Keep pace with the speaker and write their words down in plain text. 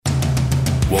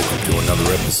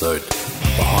another episode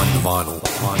Behind the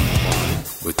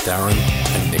Vinyl with Darren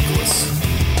and Nicholas.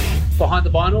 Behind the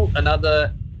Vinyl,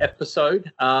 another episode.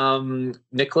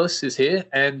 Nicholas is here,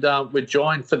 and we're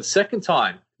joined for the second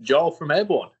time, Joel from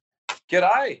Airborne.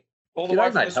 G'day. All the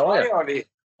way from Australia over here.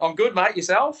 I'm good, mate.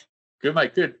 Yourself? Good,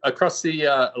 mate. Good. Across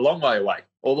the long way away,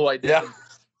 all the way down,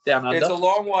 down under. It's a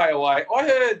long way away. I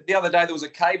heard the other day there was a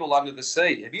cable under the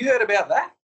sea. Have you heard about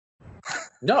that?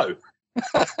 No.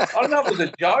 I don't know if it was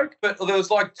a joke, but there was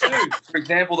like two, for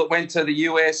example, that went to the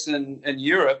US and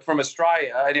Europe from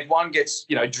Australia, and if one gets,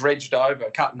 dredged over,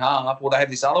 cut in half, well, they have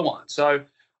this other one. So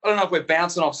I don't know if we're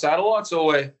bouncing off satellites or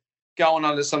we're going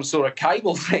under some sort of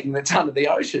cable thing that's under the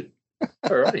ocean.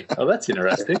 All right. Oh, that's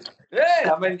interesting.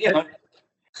 Yeah, I mean,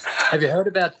 Have you heard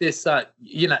about this,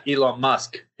 Elon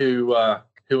Musk, who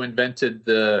invented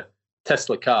the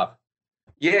Tesla car?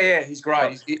 Yeah, he's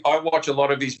great. I watch a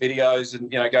lot of his videos and,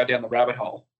 go down the rabbit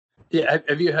hole. Yeah,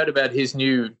 have you heard about his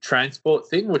new transport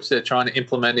thing, which they're trying to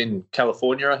implement in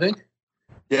California, I think?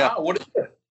 Yeah. Oh, what is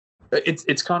it?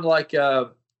 It's kind of like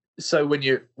so when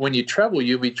you travel,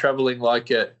 you'll be traveling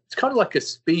it's kind of like a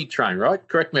speed train, right?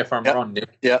 Correct me if I'm wrong,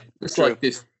 Nick. Yeah, it's true. like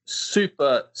this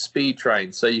super speed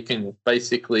train, so you can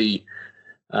basically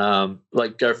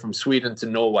go from Sweden to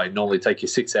Norway. Normally take you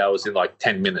 6 hours in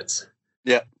 10 minutes.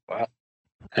 Yeah. Wow.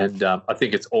 And I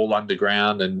think it's all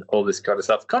underground and all this kind of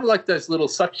stuff. Kind of like those little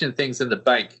suction things in the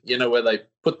bank, where they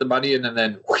put the money in and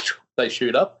then whoosh, they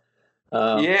shoot up.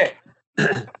 Yeah.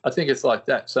 I think it's like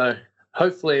that. So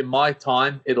hopefully in my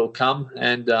time it'll come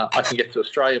and I can get to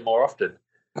Australia more often.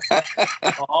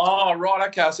 Oh, right.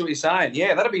 Okay, I see what you're saying.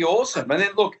 Yeah, that'd be awesome. And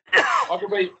then, look, I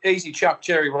could be easy chuck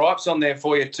cherry ripes on there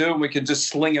for you too, and we can just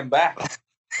sling them back.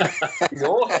 That'd be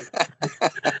awesome.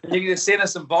 And you can just send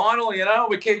us some vinyl,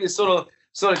 we keep this sort of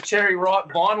cherry ripe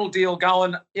vinyl deal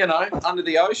going, under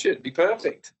the ocean. It'd be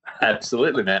perfect.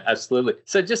 Absolutely, man. Absolutely.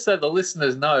 So just so the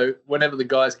listeners know, whenever the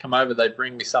guys come over, they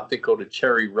bring me something called a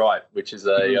cherry ripe, which is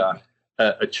a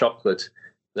chocolate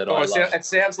that I love. It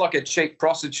sounds like a cheap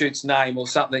prostitute's name or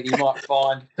something you might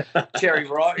find, cherry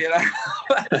ripe,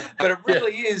 but it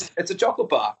really is. It's a chocolate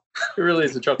bar. It really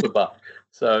is a chocolate bar.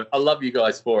 So I love you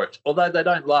guys for it. Although they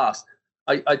don't last.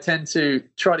 I tend to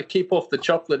try to keep off the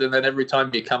chocolate, and then every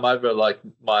time you come over,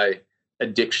 my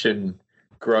addiction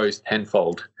grows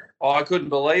tenfold. Oh, I couldn't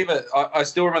believe it. I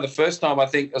still remember the first time, I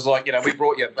think it was we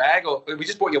brought you a bag, or we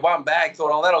just brought you one bag,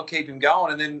 thought, that'll keep him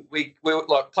going. And then we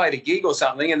played a gig or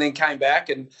something, and then came back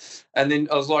and then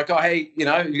I was like, oh, hey, you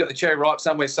got the cherry ripe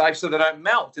somewhere safe so they don't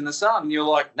melt in the sun. And you're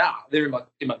like, nah, they're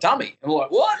in my tummy. And I'm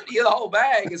like, what? You got the whole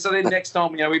bag. And so then next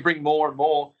time, we bring more and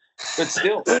more. But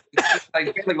still, they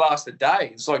barely last a day.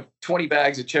 It's like 20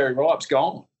 bags of cherry ripes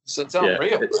gone. So it's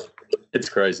unreal. It's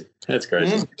crazy. It's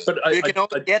crazy. Mm. But you can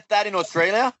only get that in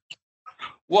Australia?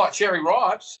 What, cherry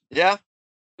ripes? Yeah.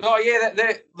 Oh, yeah,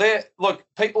 they're look,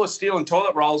 people are stealing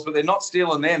toilet rolls, but they're not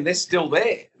stealing them. They're still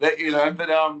there, but look,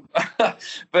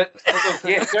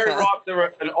 yeah, cherry ripe,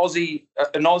 they're an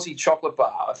Aussie chocolate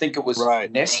bar. I think it was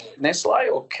Nestle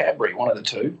or Cadbury, one of the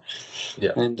two.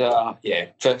 Yeah. And,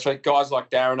 for guys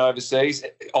like Darren overseas,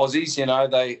 Aussies,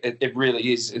 it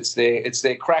really is. It's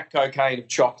their crack cocaine of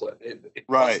chocolate.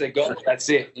 Once they got it, that's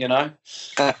it,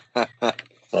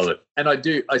 Love it. And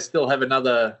I still have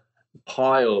another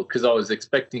pile because I was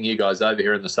expecting you guys over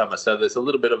here in the summer. So there's a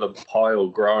little bit of a pile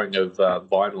growing of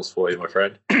vinyls for you, my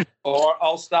friend. Or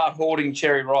I'll start hoarding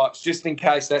cherry ripes just in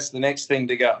case that's the next thing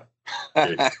to go.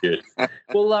 Good.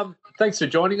 Well, thanks for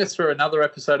joining us for another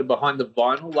episode of Behind the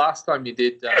Vinyl. Last time you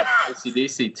did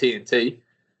AC/DC TNT.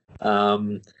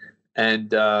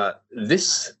 And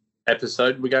this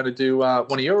episode we're going to do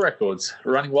one of your records,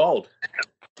 Running Wild.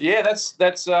 Yeah, that's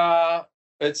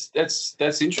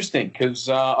interesting because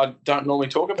I don't normally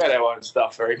talk about our own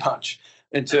stuff very much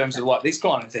in terms of this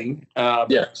kind of thing.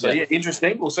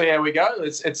 Interesting. We'll see how we go.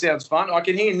 It sounds fun. I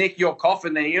can hear, Nick, you're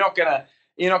coughing there. You're not gonna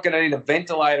need a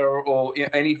ventilator or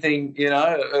anything, at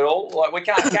all. We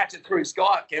can't catch it through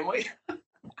Skype, can we?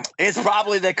 It's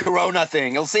probably the corona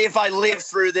thing. We'll see if I live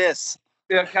through this.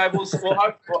 Yeah, okay.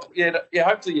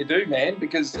 Hopefully you do, man,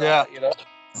 because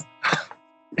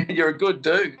you're a good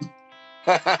dude.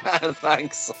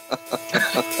 Thanks.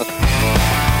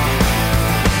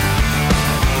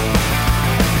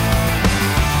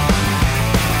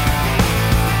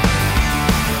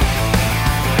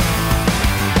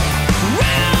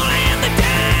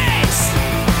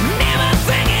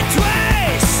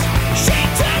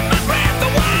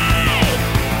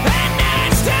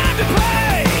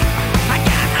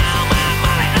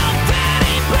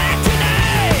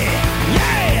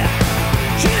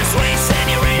 Sweet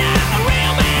senorita, a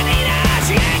real man,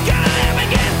 she ain't gonna live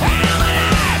again.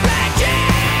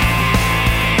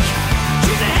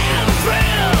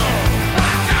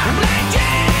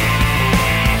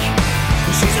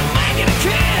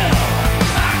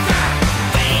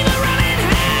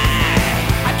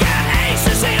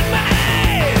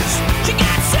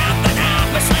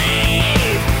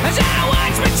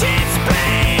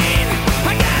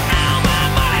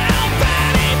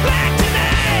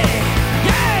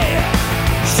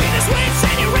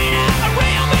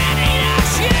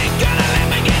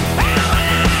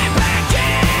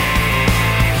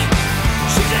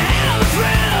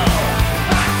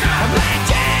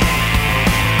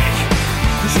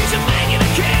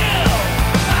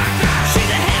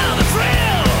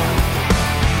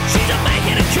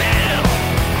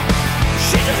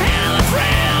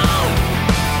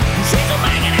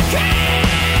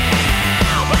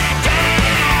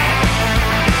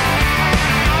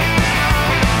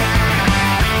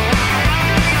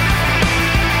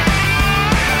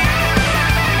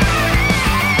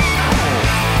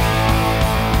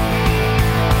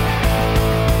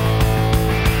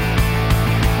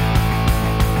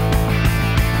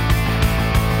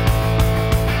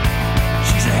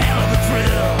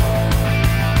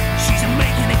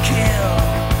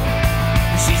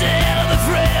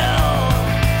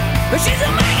 She's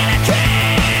a man and a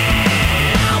king.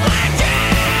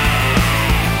 Blackjack.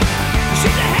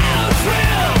 She's a hell of a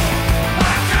thrill.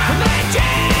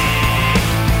 Blackjack.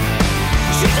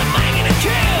 She's a man and a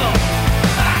kill.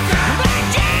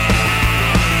 Blackjack.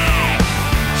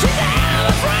 She's a hell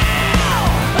of a thrill.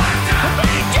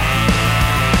 Blackjack.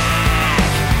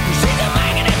 She's a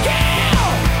man and a kill.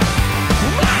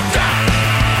 Blackjack.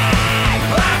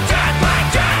 Blackjack.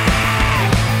 Blackjack.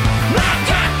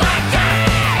 Blackjack. Blackjack.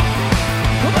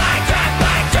 Blackjack.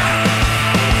 Blackjack.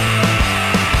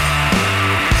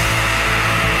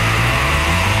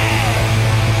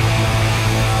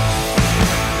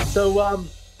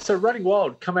 So Running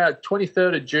Wild come out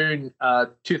 23rd of June,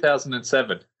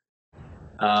 2007.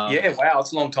 Yeah, wow,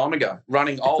 it's a long time ago.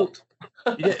 Running old.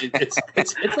 Yeah, it's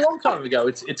a long time ago.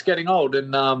 It's getting old,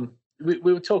 and we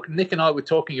were talking. Nick and I were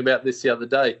talking about this the other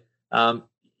day.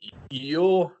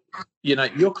 You're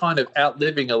kind of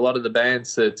outliving a lot of the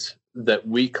bands that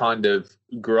we kind of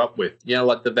grew up with. You know,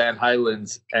 like the Van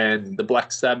Halens and the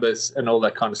Black Sabbaths and all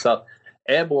that kind of stuff.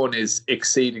 Airborne is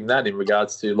exceeding that in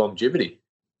regards to longevity.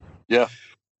 Yeah.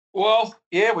 Well,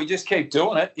 yeah, we just keep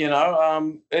doing it. You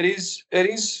know, it is.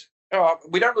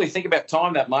 We don't really think about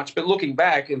time that much, but looking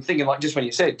back and thinking, like just when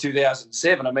you said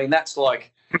 2007, I mean, that's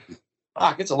like,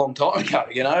 fuck, it's a long time ago,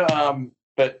 you know.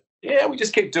 But yeah, we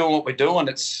just keep doing what we're doing.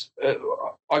 It's,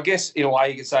 I guess, in a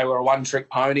way, you could say we're a one-trick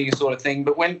pony sort of thing.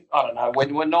 But when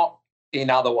we're not in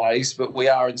other ways, but we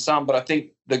are in some. But I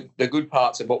think the good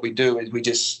parts of what we do is we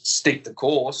just stick the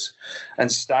course and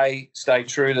stay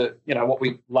true to, you know, what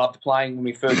we loved playing when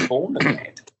we first formed the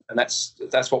band, and that's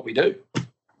what we do.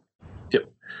 Yep.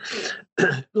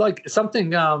 Like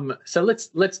something. So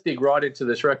let's dig right into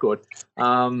this record.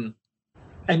 And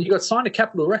you got signed to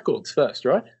Capitol Records first,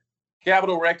 right?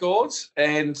 Capitol Records,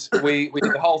 and we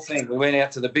did the whole thing. We went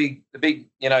out to the big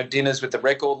dinners with the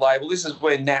record label. This is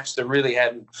where Napster really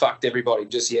hadn't fucked everybody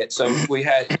just yet. So we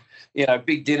had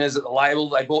big dinners at the label.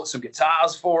 They bought some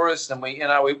guitars for us, and we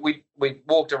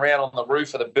walked around on the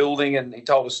roof of the building, and he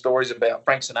told us stories about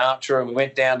Frank Sinatra. And we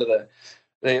went down to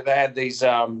they had these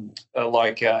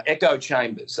echo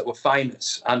chambers that were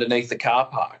famous underneath the car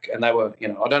park, and they were,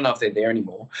 I don't know if they're there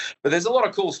anymore, but there's a lot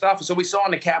of cool stuff. So we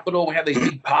signed to Capitol. We had these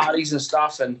big parties and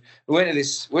stuff, and we went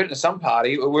to some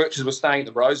party. We were staying at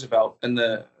the Roosevelt, and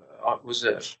was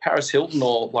it Paris Hilton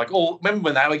or remember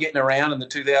when they were getting around in the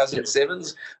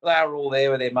 2007s? They were all there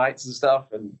with their mates and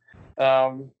stuff, and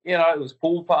it was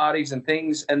pool parties and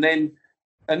things, and then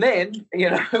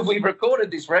we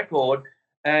recorded this record.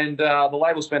 And the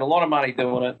label spent a lot of money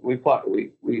doing it.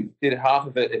 We did half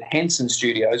of it at Henson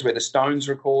Studios, where the Stones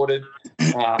recorded.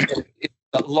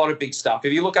 A lot of big stuff.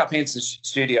 If you look up Henson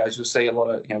Studios, you'll see a lot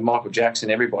of Michael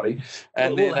Jackson, everybody.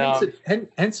 And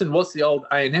Henson was the old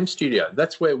A&M studio.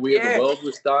 That's where We Are the World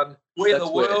was done. We Are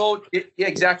the World. Yeah,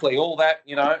 exactly. All that.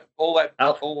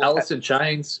 Alice in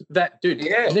Chains. That dude.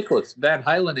 Yeah. Nicholas Van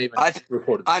Halen even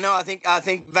recorded. I know. I think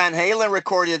Van Halen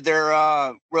recorded their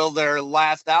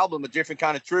last album, A Different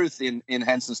Kind of Truth, in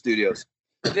Henson Studios.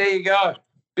 There you go.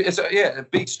 It's a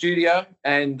big studio,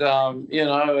 and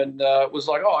it was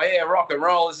like, oh yeah, rock and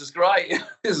roll. This is great.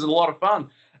 This is a lot of fun.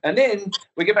 And then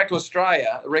we get back to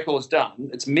Australia. The record's done.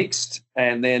 It's mixed,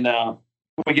 and then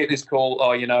we get this call.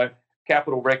 Oh,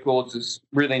 Capitol Records is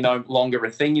really no longer a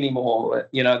thing anymore.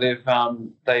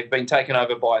 They've been taken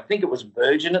over by, I think it was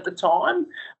Virgin at the time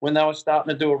when they were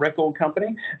starting to do a record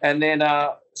company, and then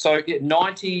 90%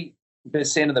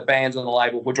 of the bands on the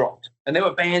label were dropped, and there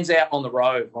were bands out on the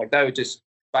road, like they were just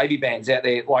baby bands out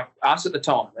there like us at the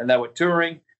time, and they were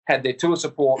touring, had their tour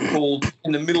support pulled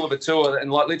in the middle of a tour, and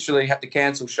literally had to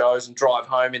cancel shows and drive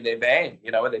home in their van,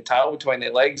 with their tail between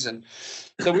their legs. And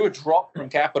so we were dropped from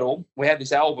Capitol. We had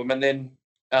this album, and then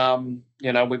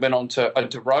we went on to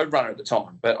Roadrunner at the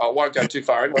time, but I won't go too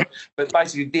far anyway. But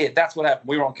basically, that's what happened.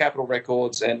 We were on Capitol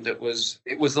Records, and it was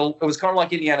kind of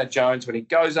like Indiana Jones when he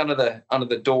goes under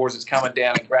the doors, it's coming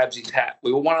down and grabs his hat.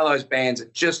 We were one of those bands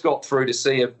that just got through to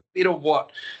see a bit of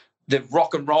what the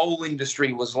rock and roll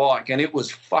industry was like, and it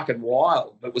was fucking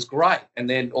wild. It was great, and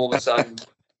then all of a sudden,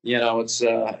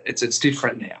 it's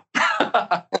different now.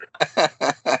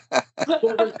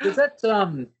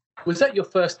 Was that your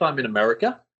first time in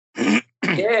America?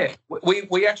 Yeah,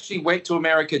 we actually went to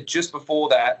America just before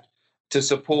that to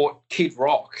support Kid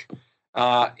Rock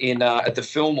at the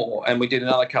Fillmore, and we did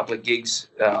another couple of gigs.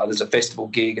 There's a festival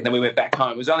gig, and then we went back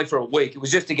home. It was only for a week. It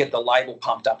was just to get the label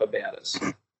pumped up about us.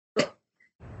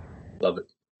 Love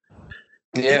it.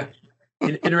 Yeah,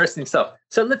 interesting stuff.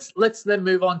 So let's then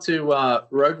move on to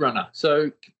Roadrunner.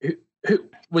 So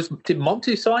did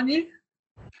Monty sign you?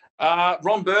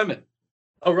 Ron Berman.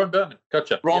 Oh, Ron Berman.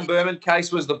 Gotcha. Ron Yep. Berman,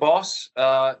 Case was the boss.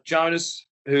 Jonas,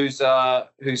 who's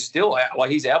still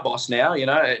he's our boss now,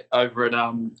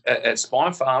 over at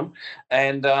Spine Farm,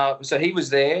 and so he was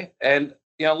there. And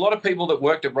a lot of people that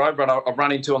worked at Roadrunner I've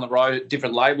run into on the road at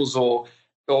different labels or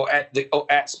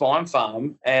at Spine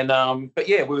Farm. And but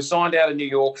yeah, we were signed out of New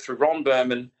York through Ron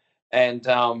Berman, and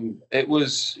it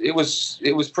was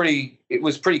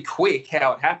pretty quick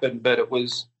how it happened, but it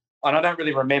was, and I don't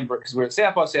really remember it because we were at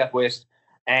South by Southwest.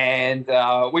 And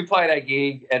we played our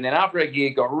gig, and then after our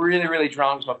gig, got really, really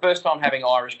drunk. It was my first time having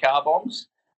Irish car bombs.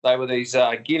 They were these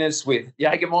Guinness with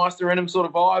Jägermeister in them sort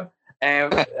of vibe.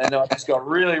 And I just got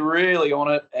really, really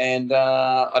on it. And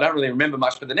I don't really remember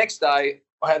much. But the next day,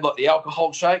 I had like the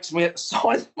alcohol shakes, and we had to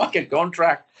sign the fucking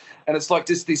contract. And it's like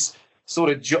just this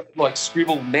sort of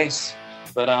scribbled mess.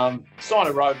 But signed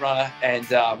a Roadrunner, and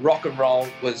rock and roll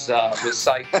was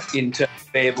safe in terms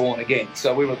of Airborne again.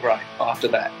 So we were great after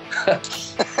that.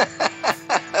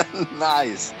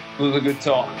 Nice. It was a good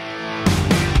time.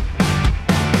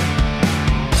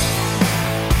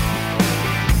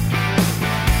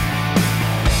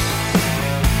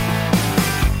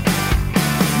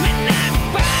 Midnight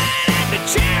burn at the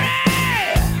cherry.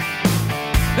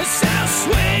 It's so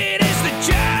sweet as the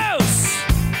juice.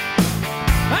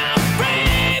 I'm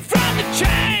free from the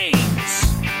chains,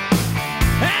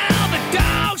 and all the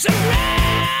dogs are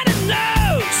running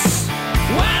loose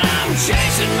while I'm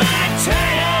chasing my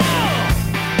tail,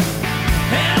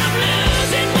 and I'm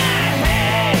losing my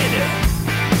head.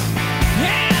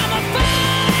 Yeah, I'm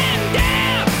falling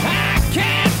down. I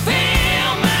can't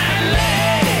feel my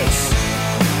legs.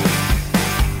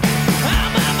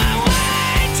 I'm on my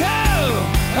way to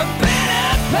a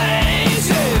better place.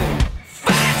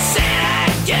 Fight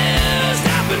City, used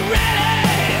up and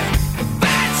ready.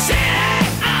 Fight City,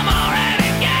 I'm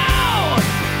already gone.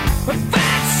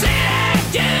 Fight City,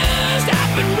 used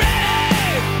up and ready.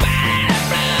 Battered and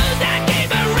bruised, I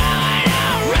keep it rolling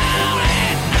on,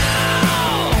 rolling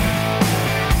on.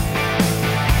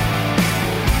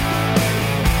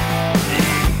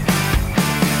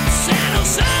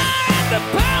 Saddles on the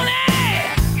pony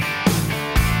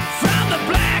from the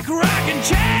black rocking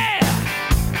chair.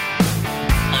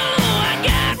 Oh, I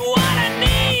got what I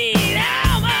need.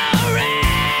 I'm already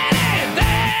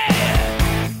there.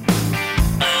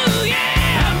 Oh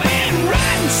yeah, I've been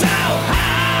riding so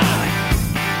hard.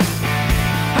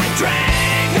 I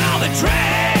drank all the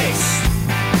drinks.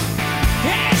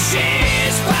 Yeah,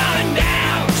 she's falling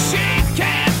down. She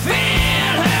can't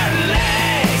feel her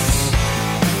legs.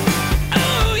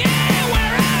 Oh yeah,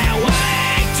 we're on our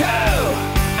way to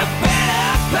a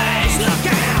better place. Look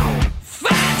out!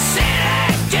 Fight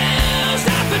City, used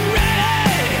up and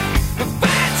ready.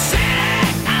 Fight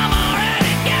City, I'm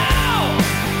already gone.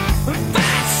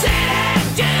 Fight City,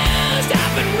 used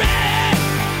up and ready.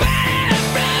 Battered and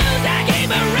bruised, I keep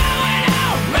it rolling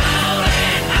on,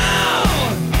 rolling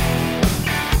on,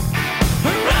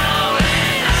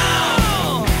 rolling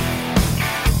on.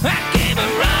 I keep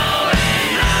it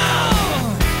rolling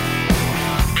on.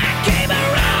 I keep it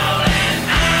rolling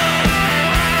on.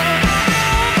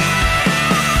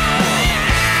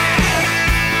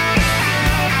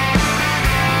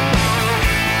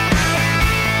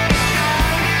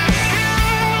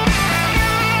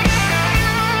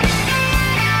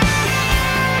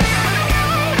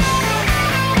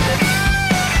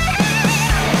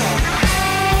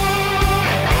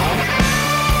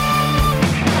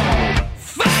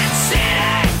 Fight City,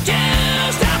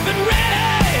 used up and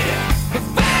ready.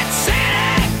 Fight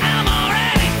City, I'm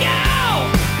already gone.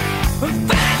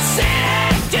 Fight City,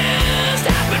 used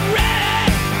up and ready.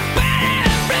 Battered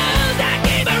and bruised, I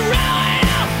keep it rolling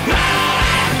on, rolling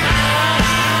on,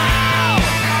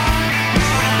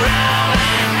 rolling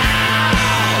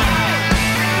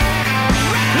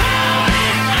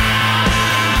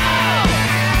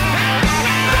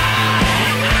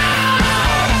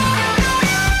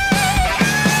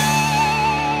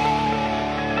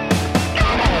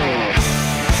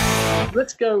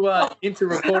Let's go into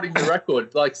recording the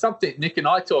record. Like something Nick and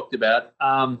I talked about.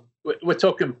 We're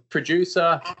talking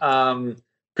producer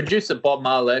Bob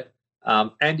Marlett,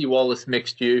 Andy Wallace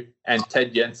mixed you, and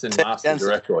Ted Jensen Ted mastered Jensen.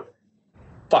 the record.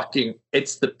 Fucking,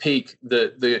 it's the peak,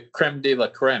 the creme de la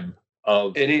creme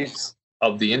of It is.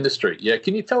 of the industry. Yeah,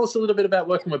 can you tell us a little bit about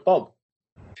working with Bob?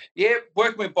 Yeah,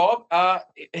 working with Bob.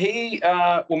 He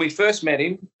when we first met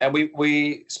him, and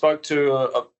we spoke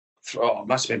to it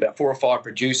must have been about 4 or 5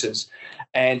 producers,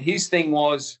 and his thing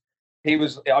was I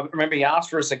remember he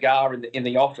asked for a cigar in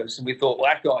the office, and we thought,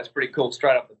 well, that guy's pretty cool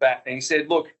straight off the bat. And he said,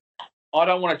 look, I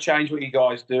don't want to change what you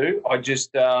guys do. I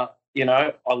just I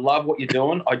love what you're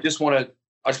doing. I just want to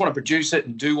I just want to produce it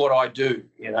and do what I do,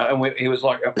 you know. And he was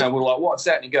like, and we're like, what's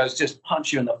that? And he goes, just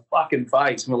punch you in the fucking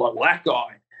face. And we're like, well, that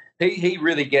guy, he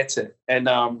really gets it. And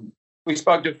we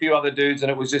spoke to a few other dudes, and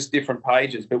it was just different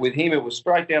pages. But with him, it was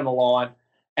straight down the line.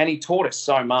 And he taught us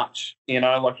so much, you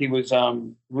know, like he was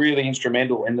really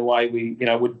instrumental in the way we, you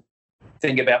know, would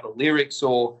think about the lyrics,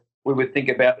 or we would think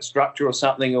about the structure or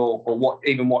something, or what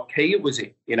key it was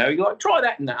in. You know, you're like, try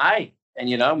that in the A. And,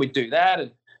 you know, we'd do that.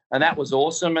 And that was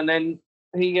awesome. And then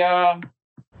he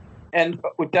and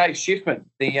with Dave Schiffman,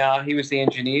 he was the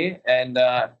engineer, and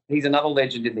he's another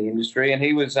legend in the industry. And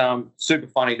he was super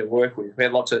funny to work with. We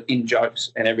had lots of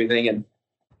in-jokes and everything. And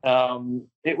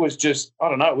it was just, I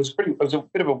don't know, it was a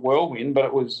bit of a whirlwind, but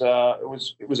it was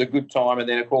a good time. And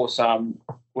then of course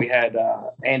we had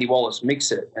Andy Wallace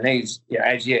mix it, and he's,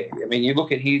 I mean, you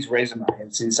look at his resume,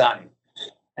 it's insane.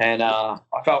 And I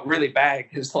felt really bad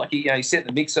because, like, he sent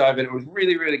the mix over, and it was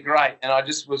really, really great. And I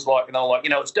just was like,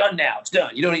 it's done now, it's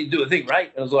done. You don't need to do a thing,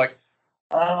 right? And I was like,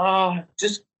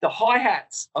 just the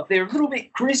hi-hats, they're a little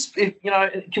bit crisp.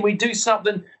 Can we do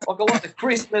something like, I like the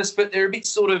crispness, but they're a bit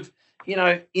sort of,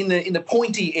 in the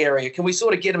pointy area. Can we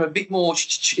sort of get him a bit more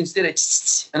instead of?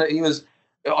 And he was,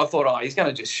 I thought, he's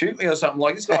going to just shoot me or something.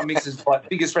 Like, this guy mixes like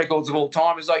biggest records of all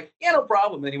time. He's like, yeah, no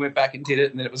problem. Then he went back and did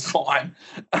it, and then it was fine.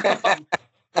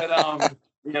 But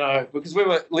because we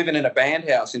were living in a band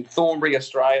house in Thornbury,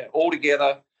 Australia, all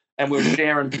together, and we were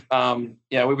sharing,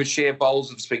 we would share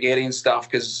bowls of spaghetti and stuff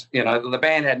because, the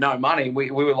band had no money. We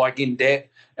were like in debt,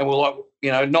 and we're like,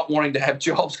 not wanting to have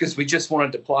jobs because we just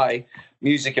wanted to play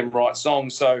music and write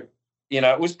songs. So,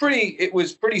 it was pretty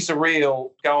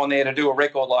surreal going there to do a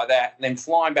record like that, and then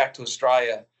flying back to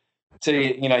Australia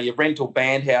to, your rental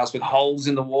band house with holes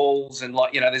in the walls, and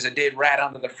like, there's a dead rat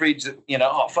under the fridge that,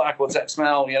 oh, fuck, what's that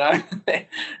smell, and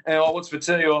what's for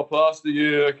tea? Oh, pasta,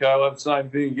 yeah, okay, I'll have the same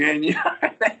thing again,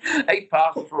 Eat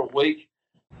pasta for a week,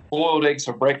 boiled eggs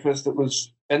for breakfast. It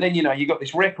was, and then, you got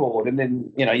this record, and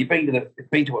then, you've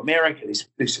been to America,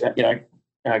 this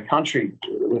country.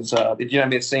 It was,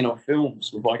 it's seen on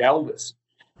films with like Elvis.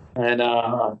 And,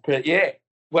 but yeah,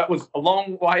 well, it was a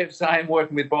long way of saying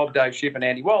working with Bob, Dave Schiff and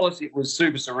Andy Wallace. It was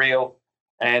super surreal,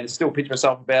 and I still picture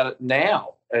myself about it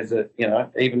now as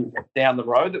even down the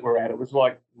road that we're at. It was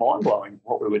like mind blowing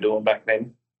what we were doing back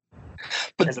then.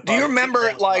 But do you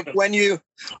remember like when you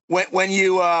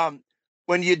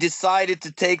decided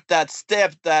to take that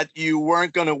step that you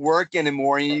weren't going to work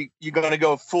anymore and you're going to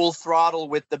go full throttle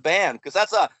with the band? Because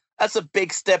that's a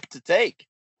big step to take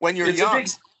when you're young.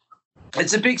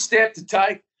 It's a big step to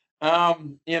take.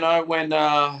 When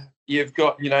you've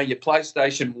got, your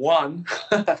PlayStation 1.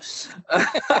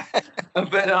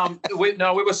 But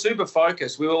we were super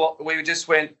focused. We just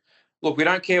went, look, we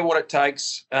don't care what it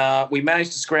takes. We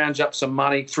managed to scrounge up some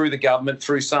money through the government,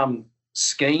 through some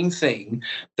scheme thing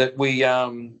that we,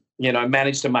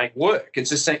 managed to make work.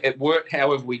 It's just, it worked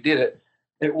however we did it.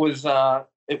 It was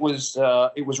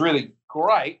really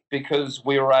great because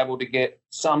we were able to get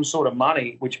some sort of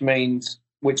money, which means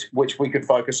which we could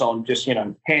focus on just,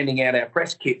 handing out our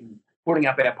press kit and putting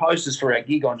up our posters for our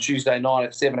gig on Tuesday night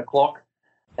at 7:00.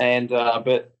 And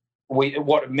but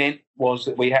what it meant was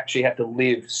that we actually had to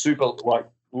live super, like,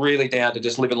 really down to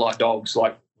just living like dogs,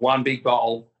 like one big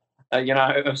bowl,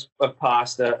 of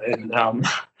pasta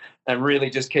and really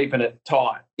just keeping it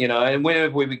tight, And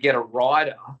whenever we would get a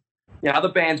rider, other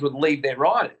bands would leave their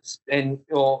riders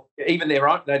or even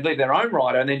they'd leave their own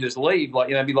rider and then just leave, like,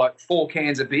 be like 4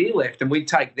 cans of beer left, and we'd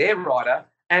take their rider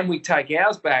and we'd take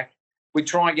ours back. We'd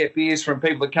try and get beers from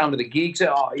people that come to the gigs. They're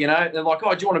like,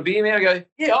 oh, do you want a beer, man? I go,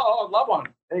 yeah, I'd love one.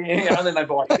 And then they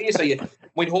buy beer. So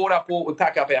we'd hoard up we'd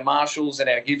pack up our Marshalls and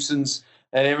our Gibsons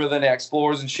and everything, our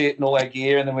Explorers and shit and all our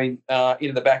gear, and then we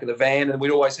into the back of the van, and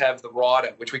we'd always have the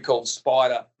rider, which we called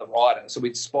Spider, the rider. So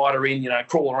we'd spider in,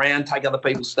 crawl around, take other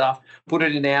people's stuff, put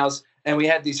it in ours, and we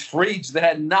had this fridge that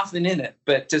had nothing in it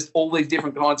but just all these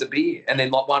different kinds of beer, and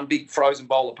then like one big frozen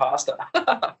bowl of pasta.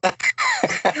 But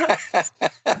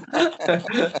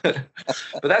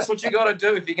that's what you got to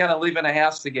do if you're going to live in a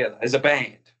house together as a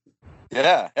band.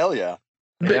 Yeah, hell yeah.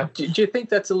 But do you think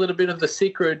that's a little bit of the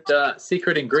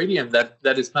secret ingredient that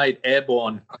has made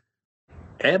Airborne?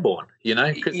 Because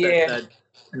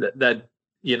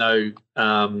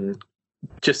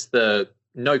just the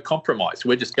no compromise.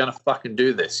 We're just going to fucking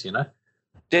do this,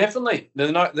 Definitely,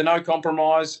 the no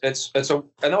compromise. And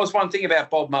that was one thing about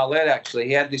Bob Marlette. Actually,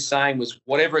 he had this saying was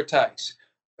whatever it takes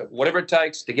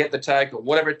to get the take, or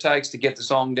whatever it takes to get the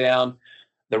song down,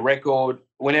 the record.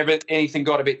 Whenever anything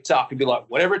got a bit tough, he'd be like,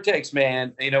 whatever it takes,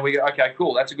 man. We go, okay,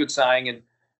 cool, that's a good saying. And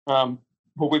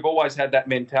but we've always had that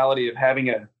mentality of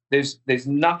having there's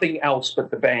nothing else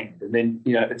but the band, and then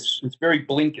it's very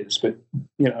blinkers, but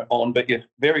on, but you're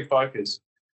very focused,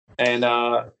 and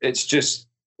it's just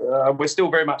we're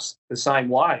still very much the same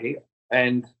way.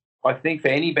 And I think for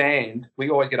any band, we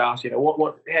always get asked,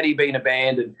 how do you be in a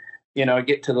band and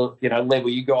get to the level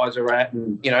you guys are at,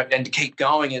 and and to keep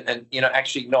going and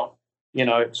actually not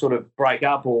sort of break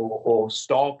up or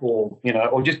stop or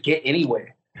or just get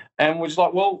anywhere. And we're just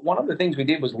like, well, one of the things we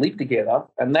did was live together,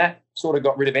 and that sort of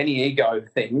got rid of any ego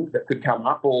thing that could come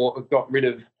up, or got rid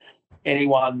of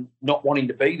anyone not wanting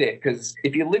to be there. Because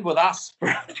if you live with us for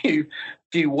a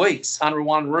few weeks under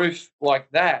one roof like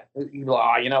that, you're like,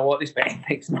 oh, you know what, this band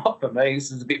thing's not for me.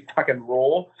 This is a bit fucking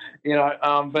raw,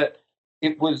 But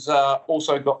it was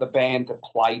also got the band to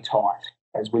play tight,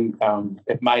 as we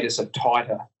it made us a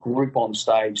tighter group on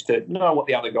stage to know what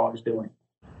the other guy's doing.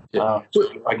 I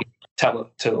guess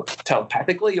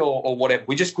telepathically or whatever.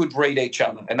 We just could read each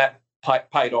other, and that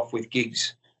paid off with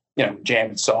gigs,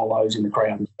 jamming solos in the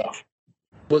crowd and stuff.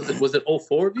 Was it all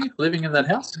four of you living in that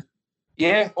house?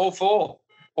 Yeah, all four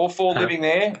living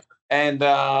there, and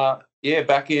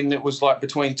back in, it was like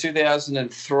between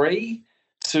 2003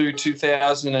 to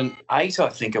 2008, I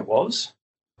think it was.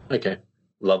 Okay,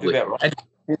 lovely. Right.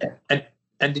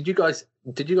 And did you guys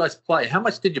play? How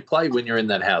much did you play when you're in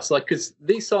that house? Like, because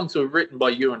these songs were written by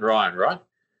you and Ryan, right?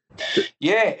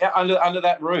 Yeah, under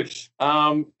that roof,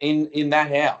 in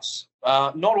that house.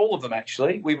 Not all of them,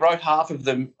 actually. We wrote half of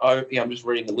them. I'm just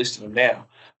reading the list of them now.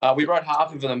 We wrote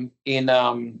half of them in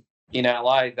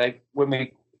LA.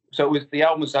 So the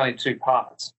album was done in two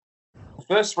parts. The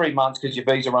first 3 months, because your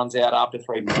visa runs out after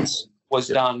 3 months, was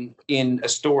done in a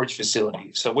storage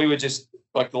facility. So we were just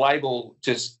like, the label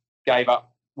just gave up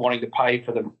wanting to pay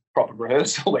for the proper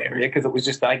rehearsal area because it was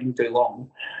just taking too long.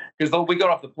 Because we got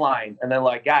off the plane and they're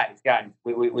like, guys,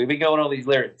 we've been going all these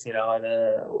lyrics, and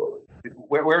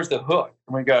where's the hook?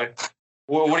 And we go,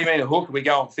 well, what do you mean a hook? We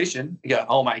go on fishing. You go,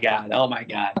 oh my God.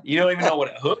 You don't even know what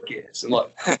a hook is. And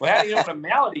like, well, how do you know what a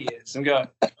melody is? And go,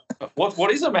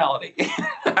 what is a melody?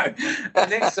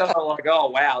 And then so I'm like, oh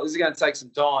wow, this is going to take some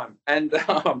time. And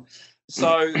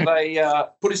so they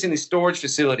put us in this storage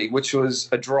facility, which was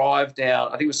a drive down,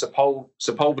 I think it was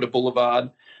Sepulveda Boulevard,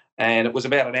 and it was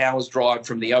about an hour's drive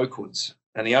from the Oakwoods.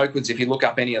 And the Oakwoods, if you look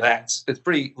up any of that, it's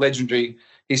pretty legendary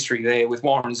history there, with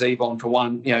Warren Zevon, for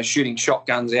one, shooting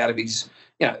shotguns out of his,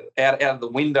 out of the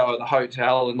window of the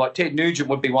hotel. And like Ted Nugent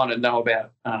would be one to know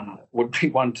about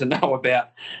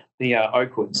the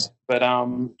Oakwoods. But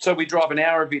so we drive an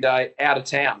hour every day out of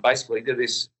town, basically, to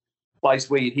this place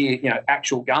where you'd hear,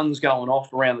 actual guns going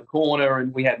off around the corner,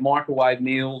 and we had microwave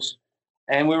meals,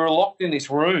 and we were locked in this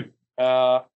room,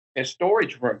 a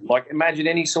storage room. Like, imagine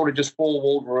any sort of just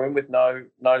four-walled room with no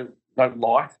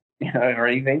light, or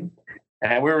anything.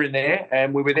 And we were in there,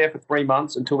 and we were there for 3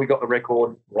 months until we got the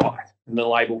record right, and the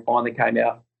label finally came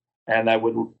out, and they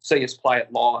would see us play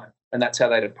it live, and that's how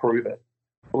they'd approve it.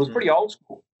 It was pretty old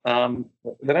school.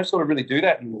 They don't sort of really do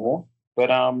that anymore, but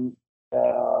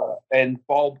and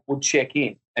Bob would check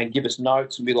in and give us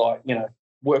notes and be like,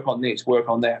 work on this, work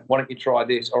on that. Why don't you try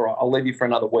this? All right, I'll leave you for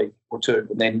another week or two,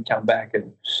 and then come back.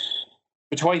 And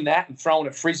between that and throwing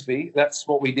a frisbee, that's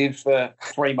what we did for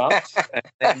 3 months.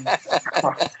 and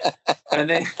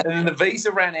then the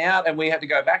visa ran out, and we had to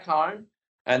go back home.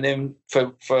 And then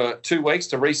for 2 weeks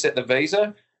to reset the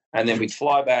visa, and then we'd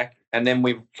fly back, and then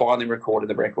we finally recorded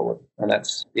the record. And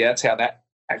that's how that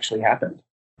actually happened.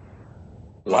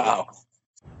 Wow.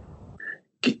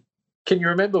 Can you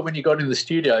remember when you got in the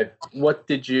studio? What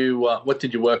did you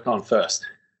work on first?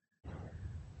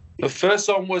 The first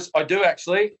song I do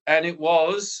actually, and it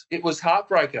was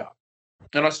Heartbreaker,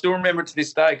 and I still remember it to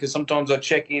this day, because sometimes I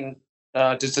check in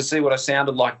just to see what I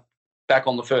sounded like back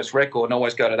on the first record, and I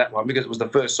always go to that one because it was the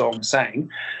first song I sang,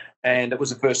 and it was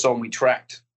the first song we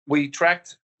tracked. We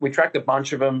tracked a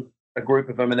bunch of them, a group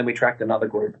of them, and then we tracked another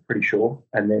group, pretty sure,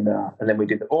 and then we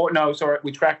did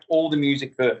we tracked all the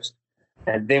music first,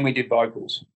 and then we did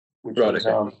vocals, which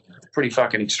was pretty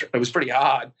fucking extreme. It was pretty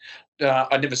hard.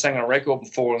 I'd never sang on a record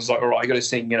before. I was like, all right, I got to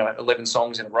sing 11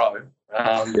 songs in a row,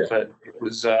 but it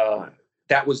was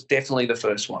that was definitely the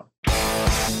first one.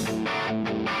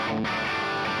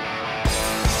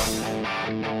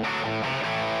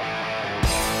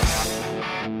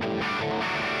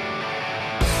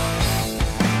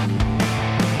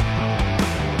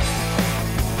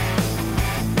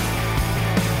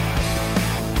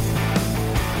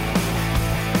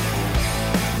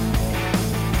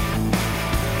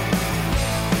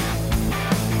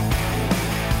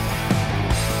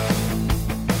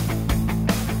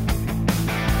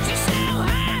 She's so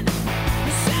high, the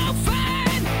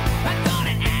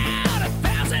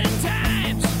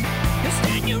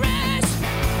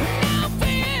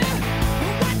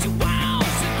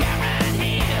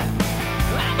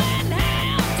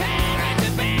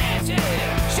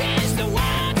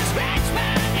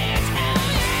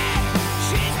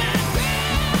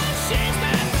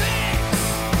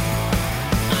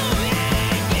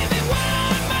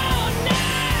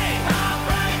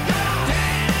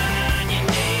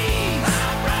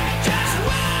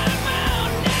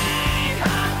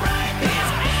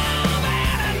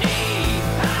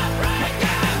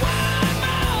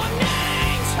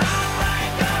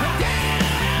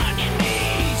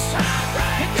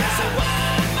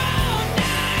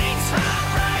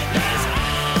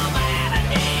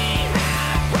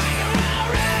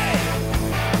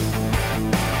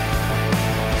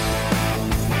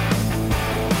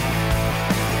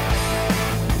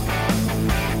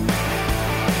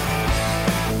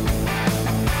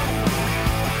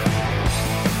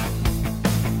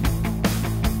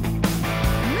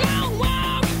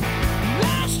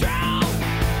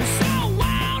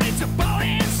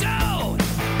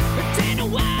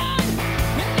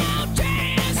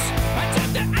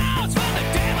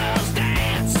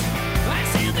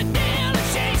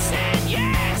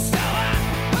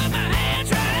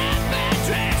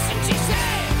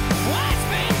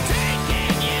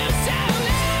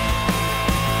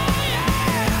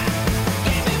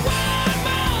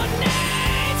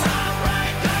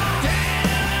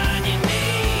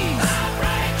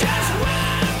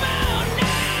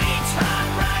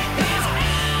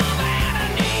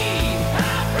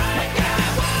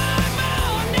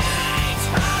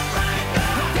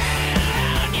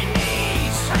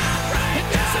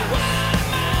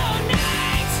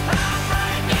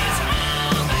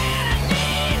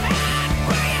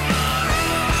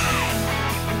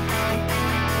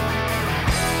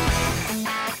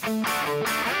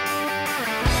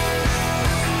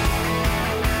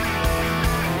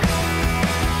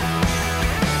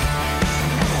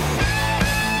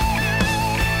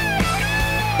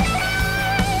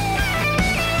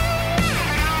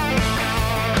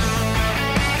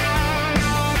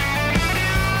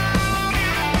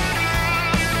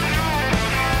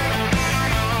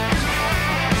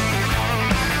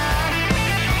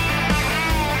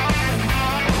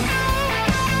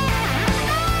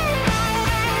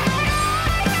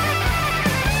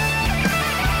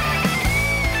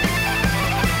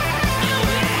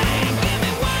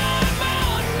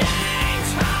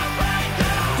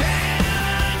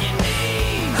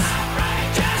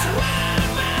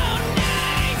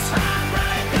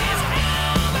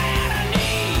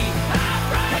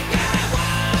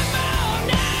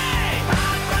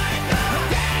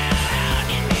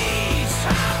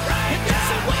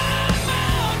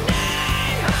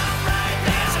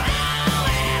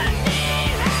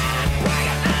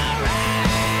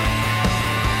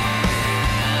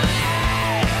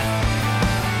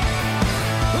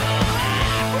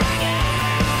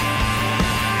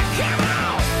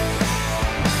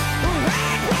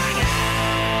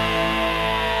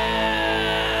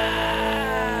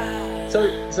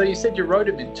So you said you wrote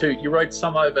them in two. You wrote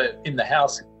some over in the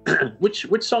house. Which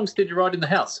songs did you write in the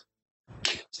house?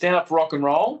 Stand Up for Rock and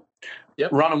Roll,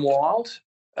 Yep. Running Wild,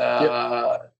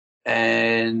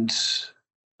 and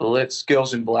Let's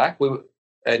Girls in Black.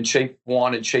 And Cheap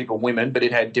Wine and Cheaper Women, but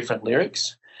it had different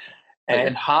lyrics.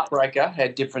 And Heartbreaker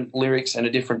had different lyrics and a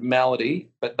different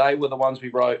melody, but they were the ones we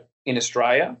wrote in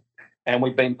Australia, and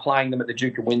we've been playing them at the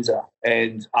Duke of Windsor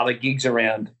and other gigs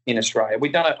around in Australia.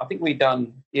 We've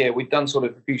done sort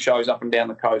of a few shows up and down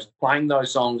the coast, playing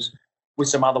those songs with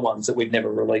some other ones that we've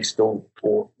never released or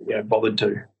bothered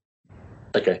to.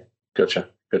 Okay, gotcha.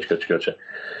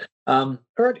 All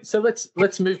right, so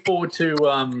let's move forward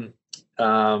to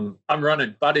I'm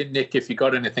running. Butt in, Nick, if you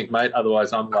got anything, mate.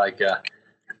 Otherwise, I'm like.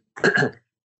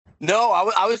 No,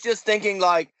 I was just thinking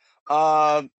like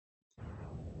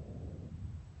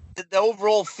the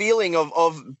overall feeling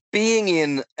of being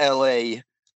in LA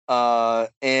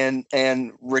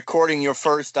and recording your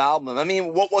first album. I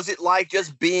mean, what was it like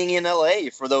just being in LA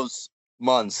for those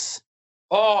months?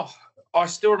 Oh, I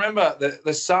still remember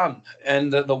the sun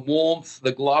and the warmth,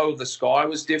 the glow of the sky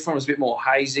was different. It was a bit more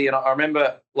hazy, and I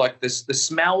remember like the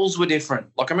smells were different.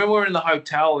 Like I remember we were in the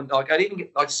hotel and like I didn't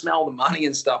get like smell the money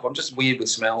and stuff. I'm just weird with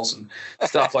smells and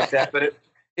stuff like that. But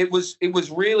it was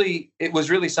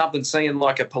really something seeing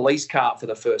like a police car for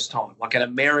the first time, like an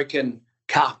American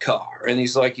cop car, and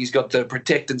he's got the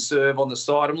protect and serve on the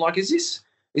side. I'm like, is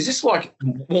this like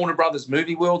Warner Brothers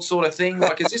Movie World sort of thing?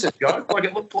 Like, is this a joke? Like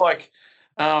it looked like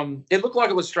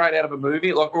it was straight out of a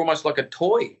movie, like almost like a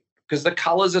toy, because the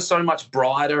colours are so much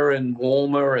brighter and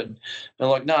warmer. And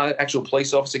like, no, actual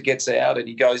police officer gets out and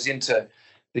he goes into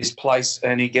this place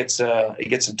and he gets some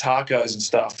tacos and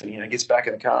stuff, and gets back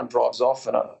in the car and drives off.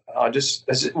 And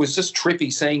it was just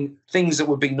trippy seeing things that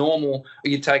would be normal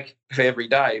you take for every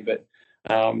day. But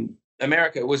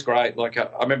America was great. Like I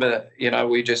remember,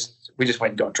 we just went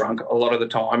and got drunk a lot of the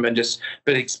time,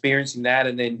 but experiencing that,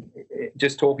 and then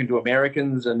just talking to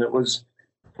Americans, and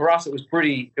for us it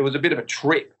was a bit of a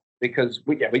trip, because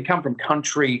we come from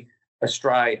country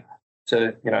Australia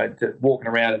to walking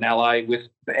around in LA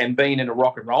and being in a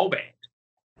rock and roll band,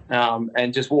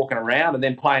 and just walking around and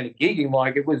then playing and gigging.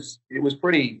 Like it was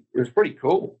pretty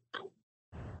cool.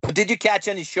 Did you catch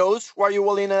any shows while you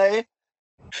were in LA?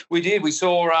 We did. We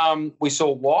saw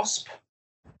Wasp.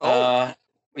 Oh.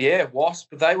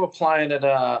 Wasp. They were playing at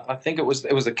I think it was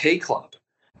the Key Club,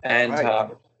 and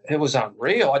right. It was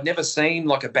unreal. I'd never seen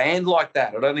like a band like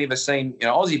that. I'd only ever seen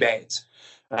Aussie bands,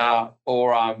 but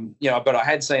I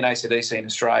had seen AC/DC in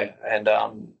Australia, and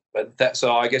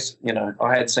so I guess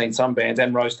I had seen some bands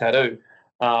and Rose Tattoo,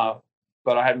 but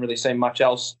I hadn't really seen much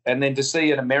else. And then to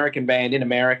see an American band in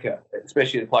America,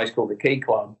 especially at a place called the Key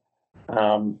Club.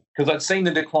 Because I'd seen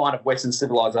the decline of Western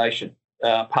civilization,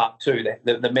 part 2,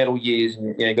 the metal years,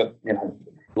 and you got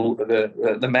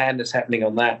the madness happening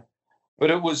on that.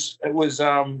 But it wasn't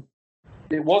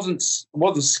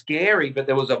scary, but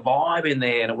there was a vibe in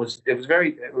there, and it was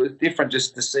different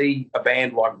just to see a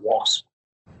band like Wasp.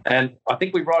 And I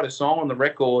think we wrote a song on the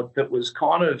record that was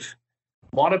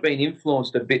might have been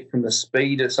influenced a bit from the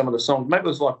speed of some of the songs. Maybe it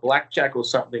was like Blackjack or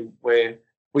something, where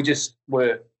we just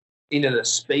were into the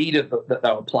speed of that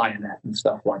they were playing at and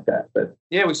stuff like that. But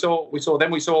yeah, we saw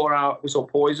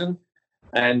Poison,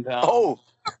 and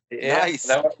nice.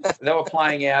 they were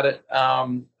playing out at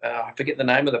I forget the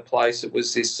name of the place. It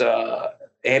was this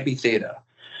amphitheater.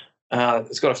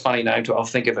 It's got a funny name to it. I'll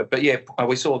think of it. But yeah,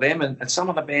 we saw them, and some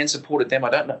of the bands supported them. I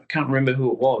can't remember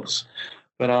who it was,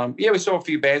 but we saw a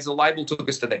few bands. The label took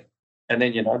us to them. And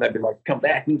then, they'd be like, come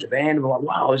back into the band. And we're like,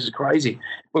 wow, this is crazy.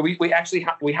 But we actually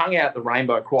hung out at the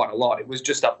Rainbow quite a lot. It was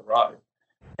just up the road.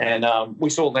 And we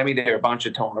saw Lemmy there a bunch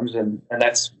of times. And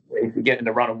that's, if you get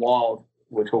into Running Wild,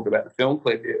 we'll talk about the film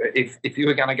clip, if you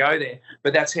were going to go there.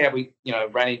 But that's how we,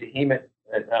 ran into him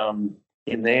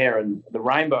in there. And the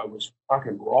Rainbow was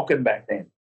fucking rocking back then.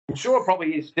 I'm sure it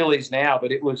probably still is now,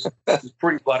 but it was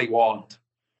pretty bloody wild.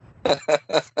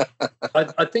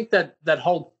 I think that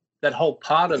whole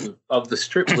part of the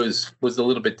strip was a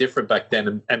little bit different back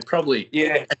then, and probably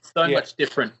much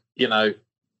different,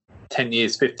 10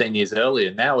 years, 15 years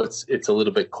earlier. Now it's a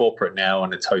little bit corporate now,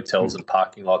 and it's hotels and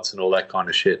parking lots and all that kind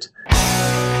of shit.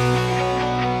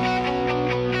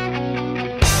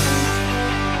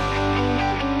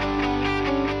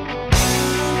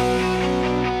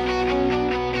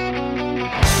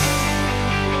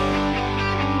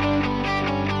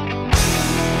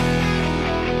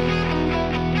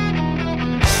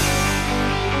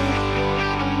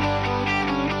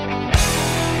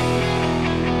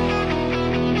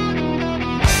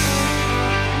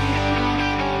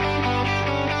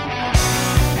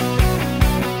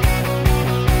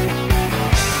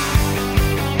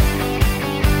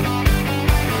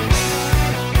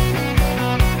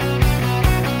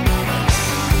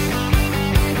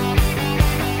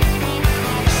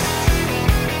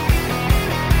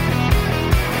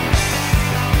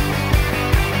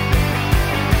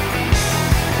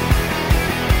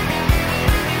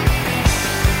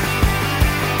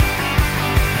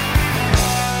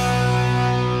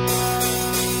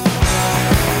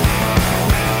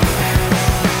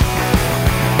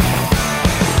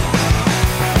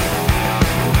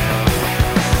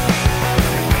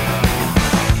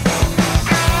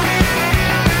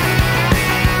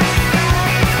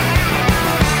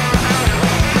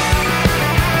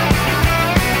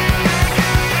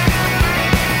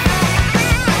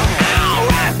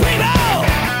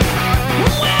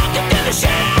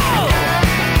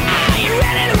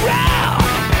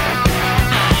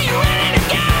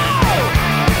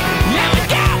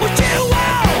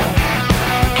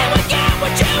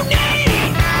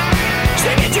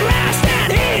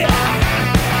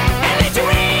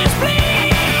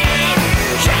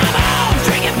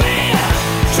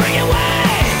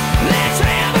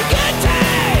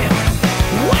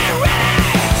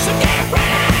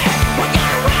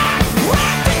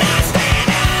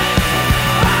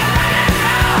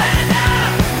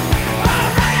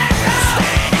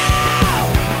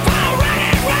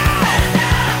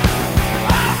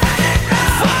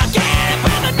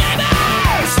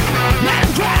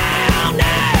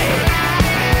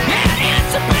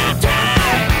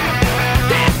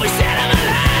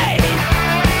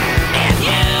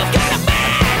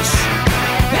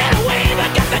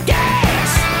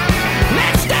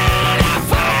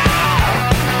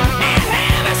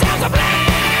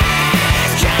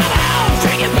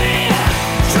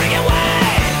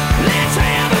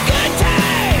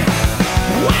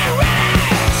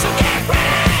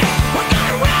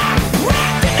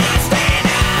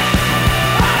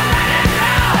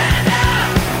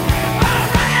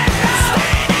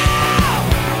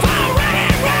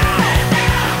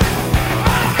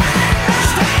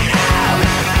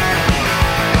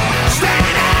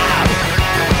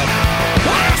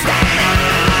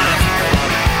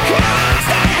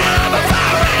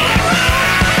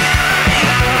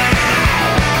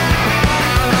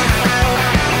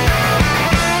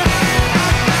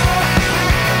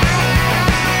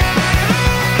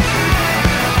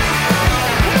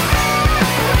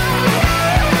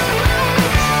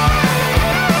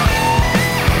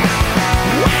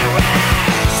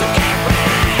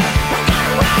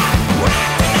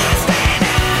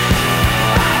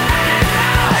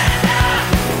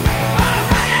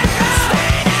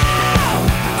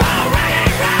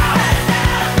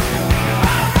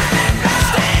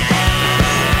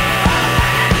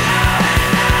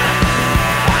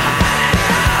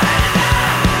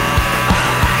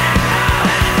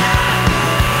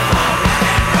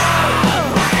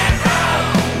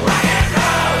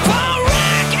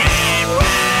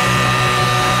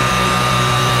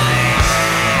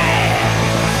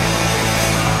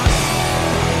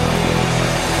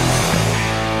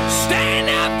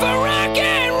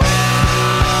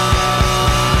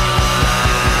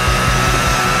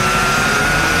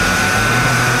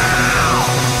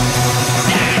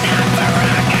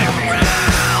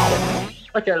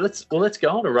 Okay, let's go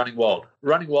on to Running Wild.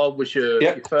 Running Wild was your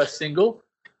first single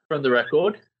from the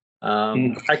record.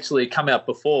 Actually,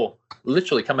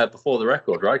 literally come out before the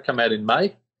record, right? Come out in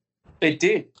May. It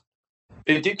did.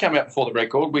 It did come out before the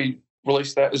record. We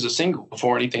released that as a single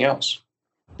before anything else.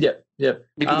 Yeah.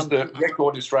 Because the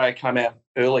record in Australia came out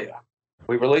earlier.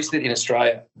 We released it in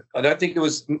Australia. I don't think it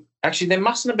was actually. There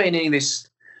mustn't have been any of this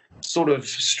sort of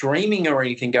streaming or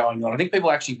anything going on. I think people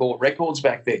actually bought records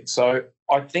back then. So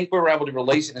I think we were able to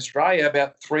release it in Australia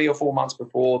about 3 or 4 months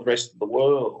before the rest of the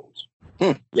world.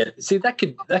 Yeah, see, that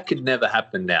could never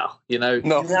happen now. You know,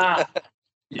 No. Nah.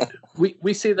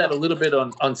 we see that a little bit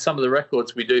on some of the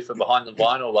records we do for Behind the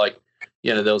Vinyl. Like,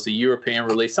 you know, there was a European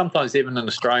release, sometimes even an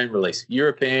Australian release.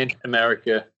 European,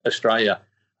 America, Australia.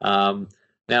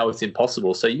 Now it's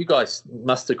impossible. So you guys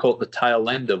must have caught the tail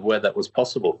end of where that was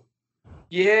possible.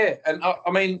 Yeah, and I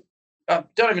mean, I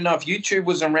don't even know if YouTube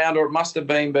was around, or it must have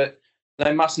been, but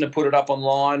they mustn't have put it up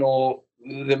online, or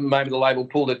maybe the label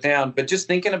pulled it down. But just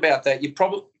thinking about that,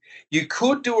 you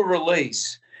could do a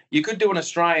release. You could do an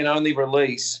Australian-only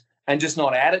release and just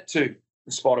not add it to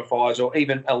the Spotify's, or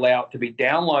even allow it to be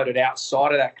downloaded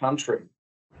outside of that country.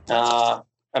 I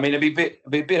mean, it'd be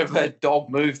a bit of a dog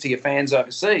move to your fans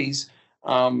overseas,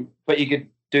 but you could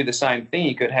do the same thing.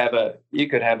 You could have a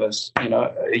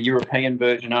European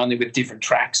version only with different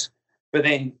tracks, but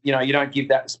then you don't give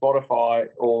that to Spotify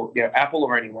or Apple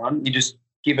or anyone. You just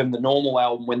give them the normal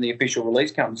album when the official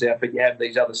release comes out, but you have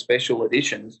these other special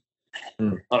editions.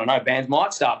 I don't know, bands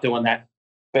might start doing that,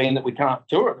 being that we can't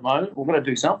tour at the moment. We're going to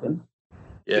do something.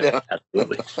 Yeah.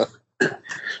 Absolutely.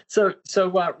 So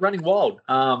Running Wild.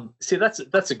 See,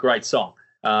 that's a great song.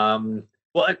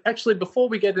 Well, actually, before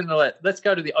we get into that, let's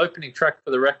go to the opening track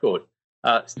for the record,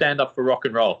 Stand Up for Rock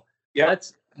and Roll. Yeah.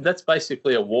 That's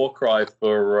basically a war cry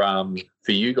for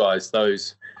you guys.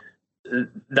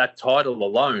 That title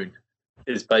alone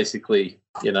is basically,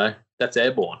 that's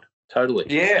airborne, totally.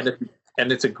 Yeah. And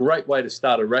it's a great way to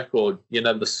start a record,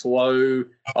 the slow,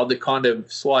 or the kind of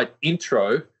slight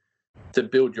intro to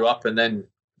build you up, and then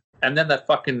that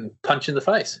fucking punch in the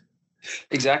face.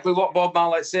 Exactly what Bob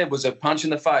Marley said was a punch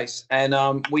in the face.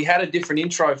 And we had a different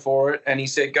intro for it, and he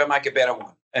said, go make a better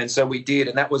one. And so we did,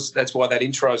 and that's why that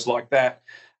intro is like that.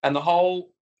 And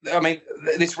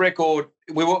this record,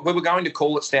 we were going to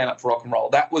call it Stand Up for Rock and Roll.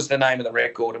 That was the name of the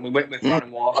record, and we went with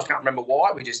Running Wild. I can't remember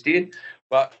why, we just did.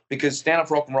 But because Stand Up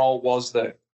for Rock and Roll was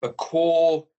the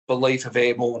core belief of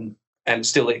Airborne, and it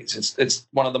still is. It's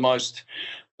one of the most...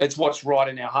 It's what's right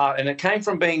in our heart. And it came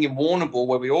from being in Warrnambool,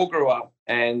 where we all grew up,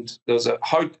 and there was a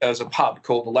pub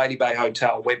called the Lady Bay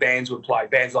Hotel where bands would play,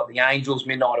 bands like the Angels,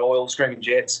 Midnight Oil, Screaming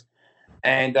Jets.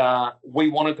 And we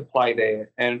wanted to play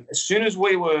there. And as soon as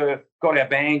we got our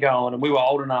band going and we were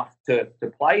old enough to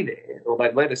play there, or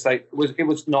they'd let us, it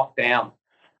was knocked down.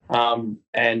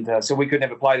 So we could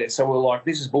never play there. So we were like,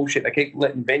 this is bullshit. They keep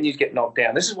letting venues get knocked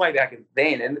down. This is way back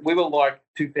then. And we were like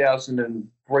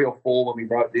 2003 or 4 when we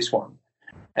wrote this one.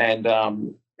 And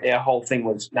our whole thing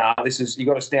was, you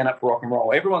got to stand up for rock and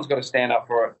roll. Everyone's got to stand up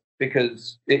for it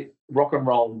because rock and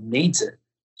roll needs it.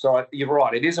 So you're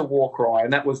right, it is a war cry,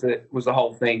 and that was the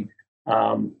whole thing,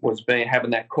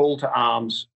 having that call to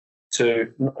arms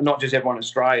to not just everyone in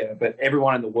Australia, but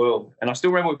everyone in the world. And I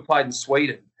still remember we played in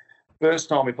Sweden. First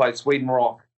time we played Sweden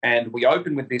Rock, and we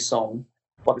opened with this song.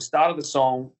 By the start of the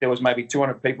song, there was maybe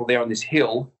 200 people there on this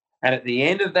hill. And at the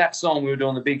end of that song, we were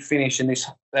doing the big finish, and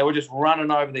they were just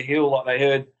running over the hill like they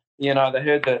heard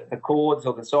the chords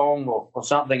of the song or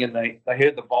something, and they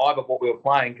heard the vibe of what we were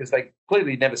playing, because they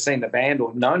clearly never seen the band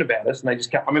or known about us, and they just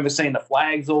kept, I remember seeing the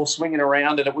flags all swinging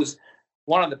around, and it was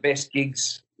one of the best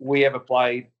gigs we ever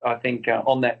played, I think,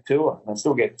 on that tour. And I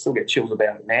still get chills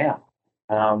about it now.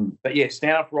 But yeah,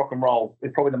 Stand Up for Rock and Roll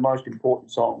is probably the most important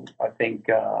song, I think,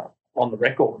 on the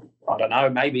record. I don't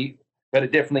know, maybe. But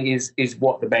it definitely is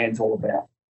what the band's all about.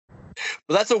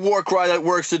 Well, that's a war cry that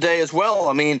works today as well.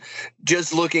 I mean,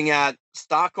 just looking at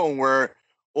Stockholm, where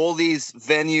all these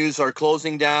venues are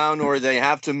closing down, or they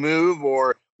have to move,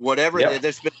 or whatever. Yep.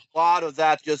 There's been a lot of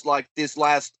that, just like this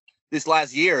last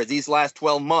year, these last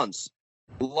 12 months.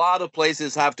 A lot of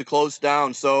places have to close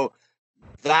down, so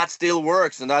that still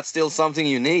works, and that's still something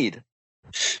you need.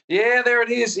 Yeah, there it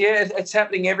is. Yeah, it's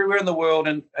happening everywhere in the world,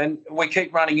 and we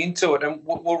keep running into it. And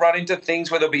we'll run into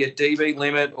things where there'll be a DB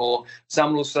limit, or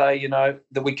someone will say,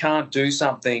 that we can't do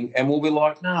something, and we'll be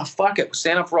like, nah, fuck it,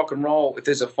 stand up for rock and roll. If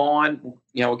there's a fine,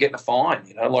 we're getting a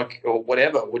fine, or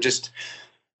whatever.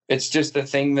 It's just the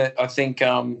thing that I think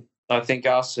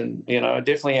us and,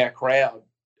 definitely our crowd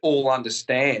all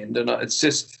understand. And it's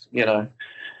just,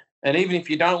 And even if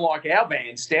you don't like our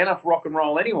band, stand up for rock and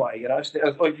roll anyway. You know,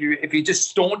 if you're just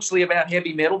staunchly about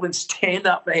heavy metal, then stand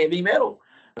up for heavy metal.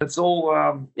 It's all,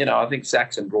 I think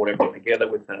Saxon brought everyone together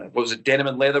with, what was it, Denim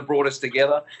and Leather brought us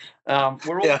together.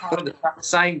 We're all part of the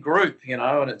same group,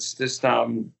 and it's just,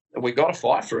 we got to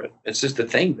fight for it. It's just a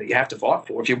thing that you have to fight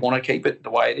for if you want to keep it the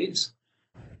way it is.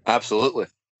 Absolutely.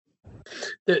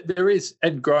 There is,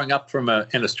 and growing up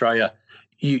in Australia,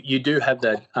 you do have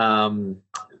that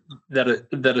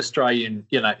that Australian,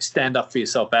 stand up for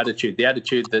yourself attitude, the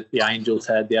attitude that the Angels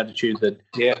had, the attitude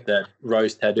that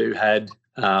Rose Tattoo had,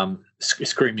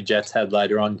 Screaming Jets had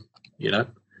later on,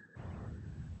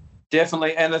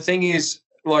 Definitely. And the thing is,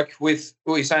 like with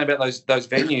what you're saying about those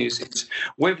venues,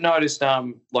 we've noticed,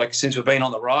 since we've been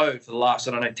on the road for the last,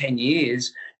 10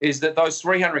 years, is that those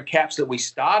 300 caps that we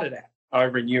started at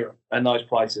over in Europe and those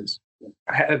places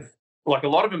have, a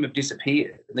lot of them have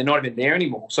disappeared. They're not even there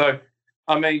anymore. So,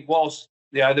 I mean, whilst,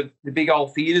 the big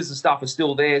old theatres and stuff are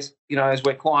still there, as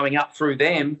we're climbing up through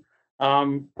them,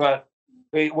 but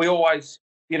we always,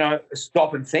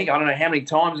 stop and think, I don't know how many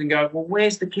times, and go, well,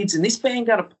 where's the kids in this band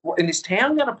in this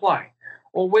town going to play?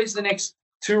 Or where's the next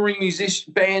touring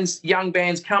musician bands, young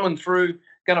bands coming through,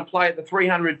 going to play at the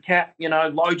 300 cap,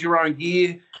 load your own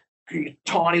gear,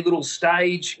 tiny little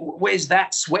stage? Where's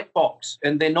that sweatbox?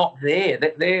 And they're not there.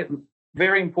 They're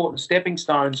very important stepping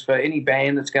stones for any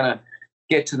band that's going to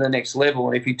get to the next level.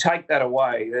 And if you take that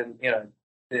away, then,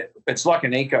 it's like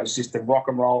an ecosystem, rock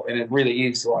and roll, and it really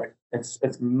is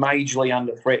it's majorly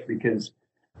under threat, because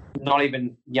not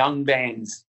even young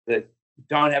bands that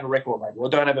don't have a record label or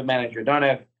don't have a manager, don't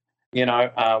have,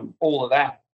 all of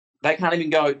that, they can't even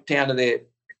go down to their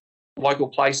local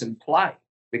place and play,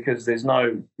 because there's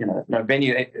no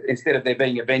venue. Instead of there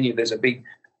being a venue, there's a big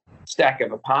stack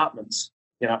of apartments,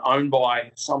 owned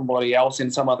by somebody else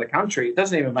in some other country. It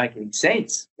doesn't even make any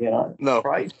sense, No. It's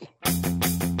crazy.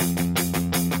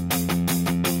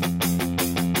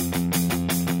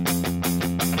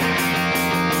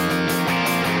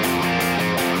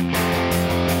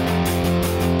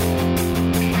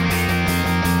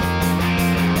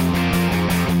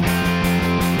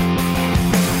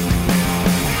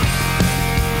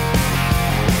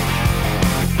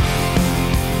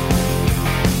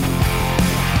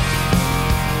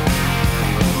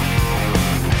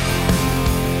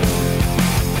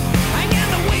 I got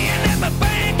the wind at my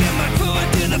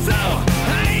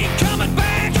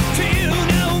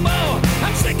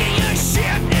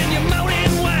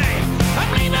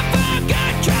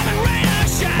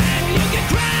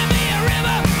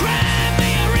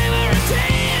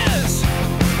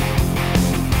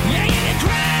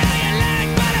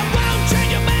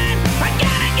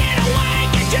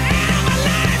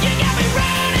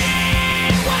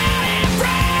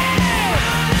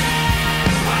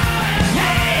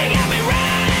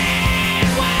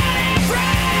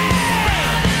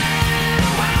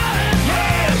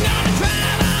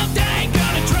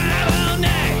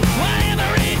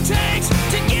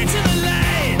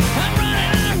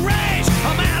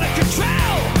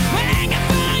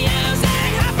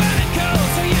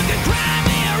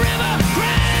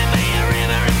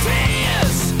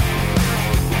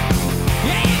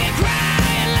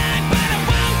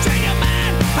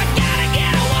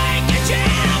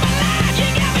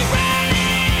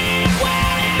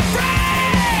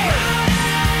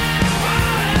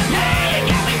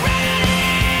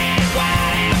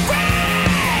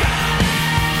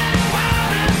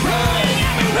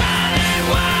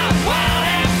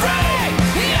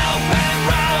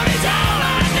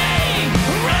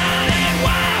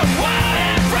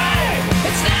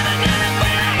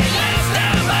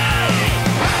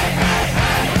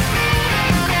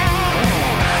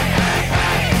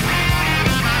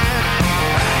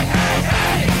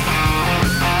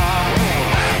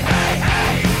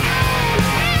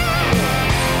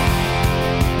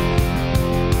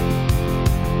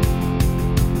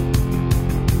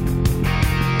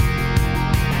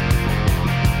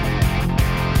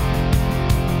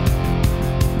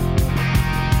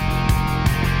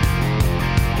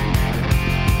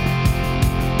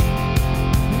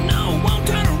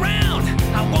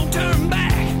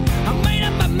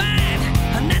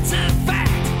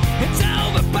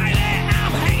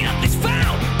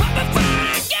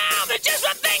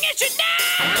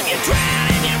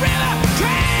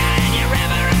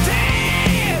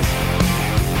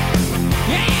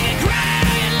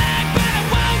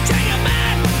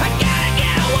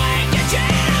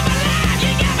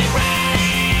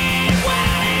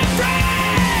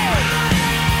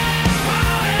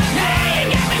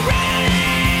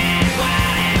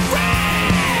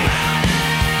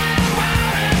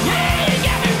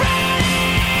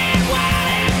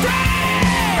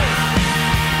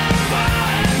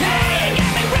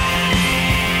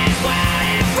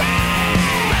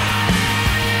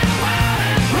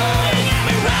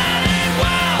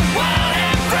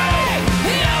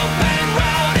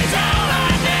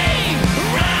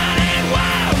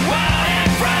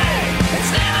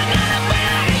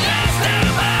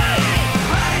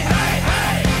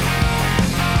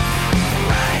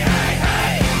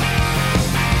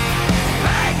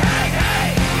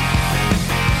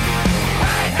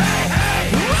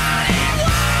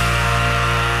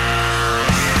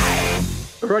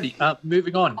Alrighty,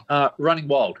 moving on. Running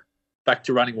Wild. Back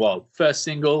to Running Wild. First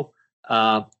single,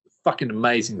 fucking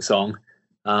amazing song.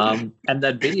 And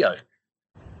that video.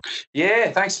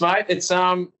 Yeah, thanks, mate. It's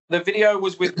the video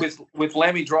was with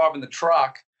Lemmy driving the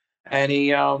truck, and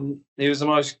he was the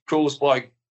most coolest bloke,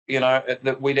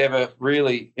 that we'd ever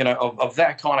really, of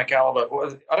that kind of caliber.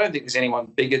 I don't think there's anyone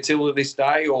bigger till this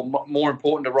day or more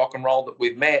important to rock and roll that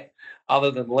we've met other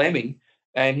than Lemmy.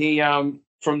 And he,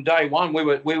 from day one, we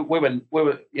were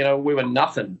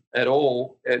nothing at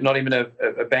all, not even a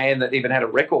band that even had a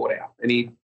record out. And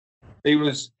he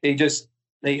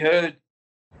heard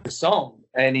the song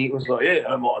and he was like, yeah,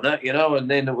 I don't mind that,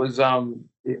 And then it was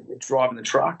driving the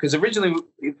truck, because originally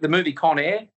the movie Con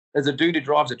Air, there's a dude who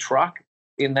drives a truck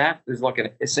in that. There's like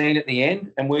a scene at the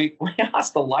end, and we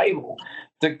asked the label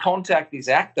to contact this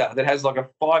actor that has like a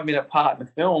 5-minute part in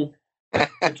the film to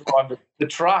drive the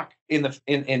truck in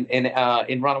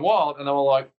Running Wild, and they were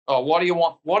like, "Oh, why do you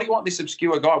want this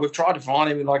obscure guy? We've tried to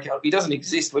find him, and like he doesn't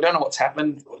exist. We don't know what's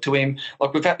happened to him.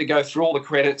 Like we've had to go through all the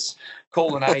credits,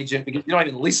 call an agent because you're not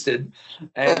even listed."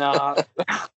 And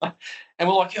and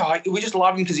we're like, "Yeah, we just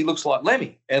love him because he looks like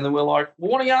Lemmy." And then we're like,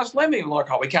 "Well, why don't you ask Lemmy?" We're like,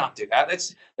 "Oh, we can't do that.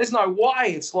 There's no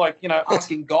way. It's like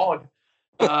asking God,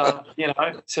 to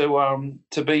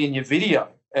be in your video."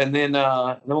 And then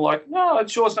we're like, no,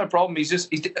 sure, it's no problem. I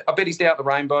bet he's down at the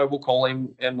Rainbow. We'll call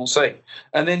him and we'll see.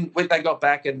 And then they got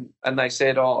back and they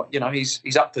said, oh,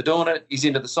 he's up for doing it. He's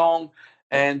into the song.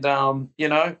 And, he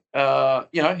doesn't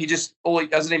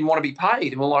even want to be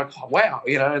paid. And we're like, oh, wow,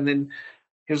 And then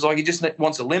he was like, he just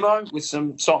wants a limo with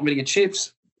some salt and vinegar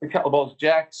chips, a couple of bottles of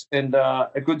Jacks, and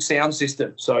a good sound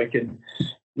system so he can,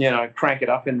 crank it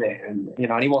up in there. And,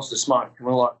 and he wants to smoke. And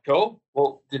we're like, cool.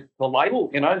 Well, the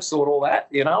label, sort all that,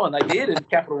 and they did, and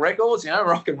Capitol Records,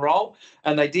 rock and roll,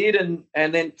 and they did, and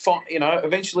then,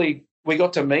 eventually we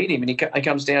got to meet him, and he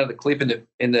comes down to the clip we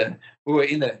were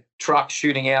in the truck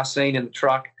shooting our scene in the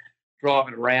truck,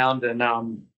 driving around, and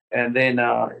then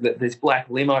this black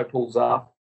limo pulls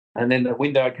up, and then the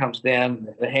window comes down,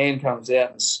 the hand comes out,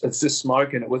 and it's just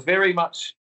smoke, and it was very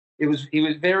much. He was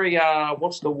very,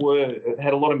 what's the word? It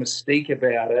had a lot of mystique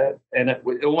about it, and it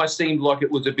almost seemed like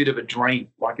it was a bit of a dream,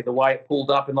 like the way it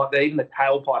pulled up, and like even the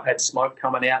tailpipe had smoke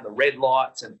coming out, and the red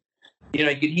lights, and you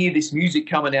could hear this music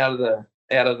coming out of the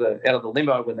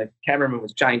limo when the cameraman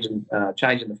was changing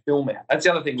the film out. That's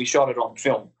the other thing, we shot it on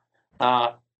film,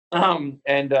 and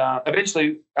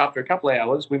eventually after a couple of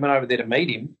hours we went over there to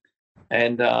meet him,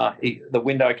 and the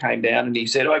window came down, and he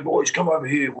said, "Hey boys, come over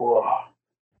here." Whoa.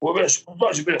 We're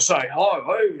supposed to say hello,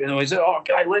 hey. And we said, "Oh,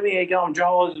 okay, let me go and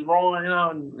Joel, this is Ryan,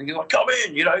 and he's like, come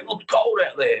in, it looks cold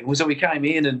out there." So we came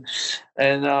in, and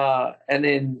then I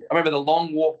remember the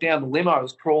long walk down the limo. I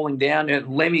was crawling down,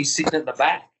 and Lemmy's sitting at the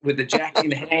back with the jack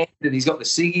in hand, and he's got the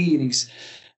ciggy, and he's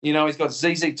got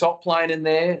ZZ Top playing in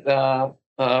there.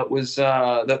 Was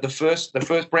the first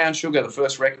Brown Sugar, the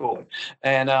first record,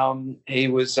 and he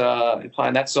was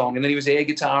playing that song, and then he was air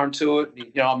guitaring to it.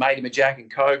 I made him a Jack and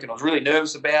Coke, and I was really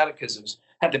nervous about it because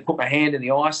had to put my hand in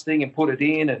the ice thing and put it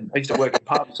in, and I used to work in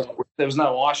pubs, so there was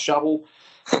no ice shovel.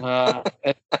 He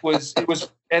listened to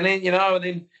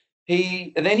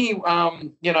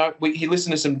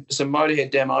some Motorhead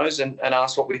demos and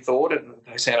asked what we thought, and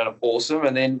they sounded awesome.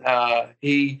 And then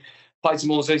he played some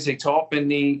more ZZ Top,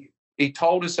 and he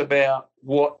told us about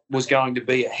what was going to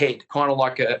be ahead, kind of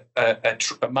like a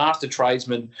master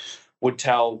tradesman would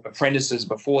tell apprentices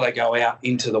before they go out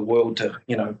into the world to,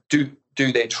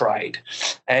 do their trade.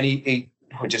 And he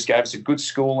just gave us a good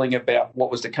schooling about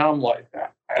what was to come, like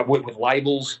with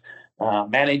labels,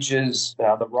 managers,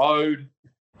 the road,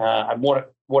 and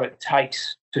what it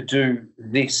takes to do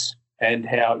this, and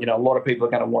how, a lot of people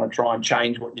are going to want to try and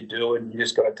change what you do, and you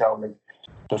just got to tell them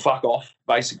to fuck off,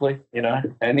 basically,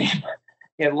 and he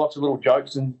had lots of little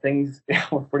jokes and things.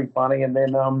 It was pretty funny. And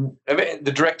then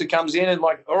the director comes in and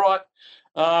like, all right,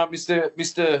 Mr.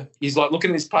 He's like looking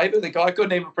at his paper. The guy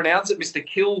couldn't even pronounce it. Mr.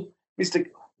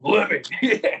 Lemmy.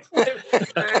 Yeah.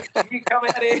 You come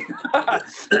out here.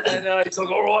 And he's like,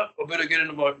 all right, I better get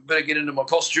into my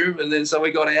costume. And then so we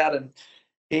got out, and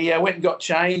he went and got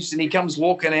changed, and he comes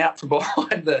walking out from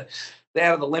behind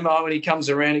out of the limo, and he comes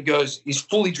around. He goes, he's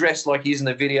fully dressed like he is in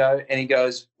the video, and he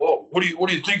goes, "Well, what do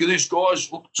you think of this, guys?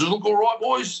 Does it look all right,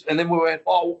 boys?" And then we went,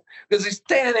 "Oh," because he's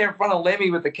standing there in front of Lemmy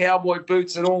with the cowboy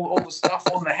boots and all the stuff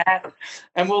on the hat,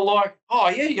 and we're like, "Oh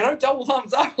yeah, double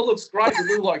thumbs up. It looks great."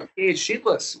 We were like scared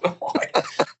shitless.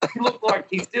 He looked like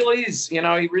he still is. He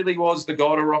really was the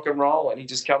god of rock and roll, and he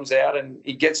just comes out and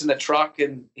he gets in the truck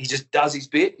and he just does his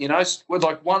bit. With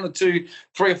like 1 or 2,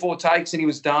 3 or 4 takes, and he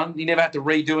was done. He never had to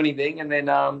redo anything. And then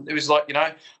it was like,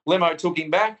 Lemo took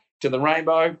him back to the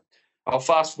Rainbow. I'll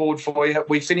fast forward for you.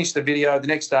 We finished the video the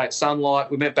next day at sunlight.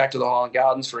 We went back to the Highland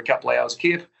Gardens for a couple of hours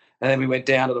kip, and then we went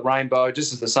down to the Rainbow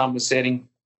just as the sun was setting.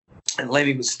 And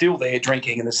Lemmy was still there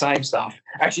drinking and the same stuff.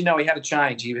 Actually, no, he had a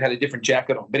change. He had a different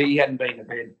jacket on, but he hadn't been to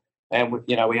bed. And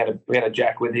we had a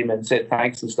jack with him and said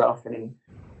thanks and stuff. And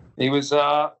he was he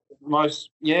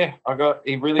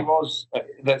really was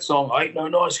that song. I ain't no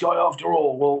nice guy after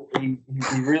all. Well, he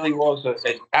really was an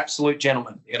absolute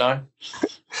gentleman.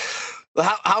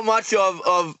 How much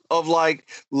of like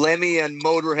Lemmy and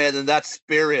Motorhead and that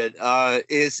spirit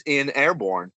is in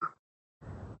Airborne?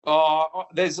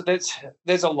 There's a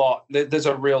lot. There's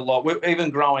a real lot. Even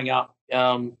growing up,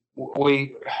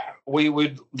 we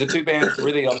would, the two bands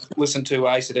really listened to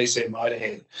AC/DC and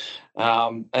Motorhead,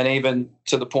 and even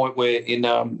to the point where in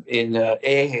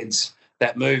Airheads,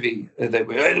 that movie that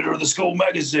we're editor of the school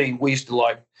magazine, we used to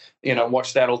watch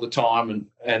that all the time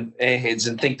and Airheads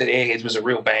and think that Airheads was a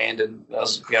real band, and I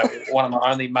was one of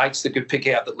my only mates that could pick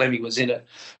out that Lemmy was in it.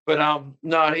 But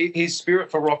no, his spirit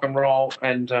for rock and roll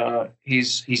and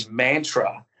his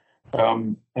mantra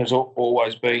has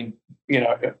always been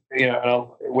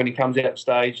when he comes out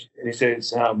stage and he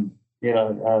says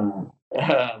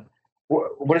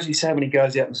what does he say when he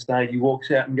goes out on stage? He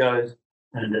walks out and goes,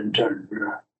 and then turns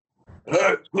around.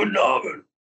 Hey, good night,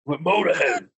 with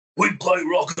Motorhead. We play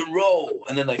rock and roll,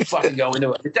 and then they fucking go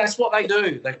into it. That's what they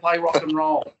do. They play rock and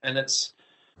roll, and it's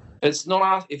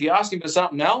not. If you ask him for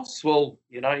something else, well,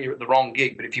 you're at the wrong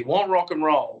gig. But if you want rock and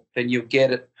roll, then you'll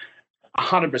get it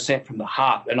 100% from the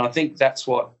heart. And I think that's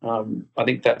what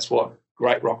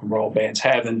great rock and roll bands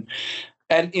have. And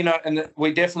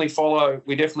we definitely follow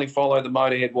the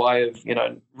Motorhead way of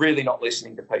really not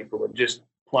listening to people and just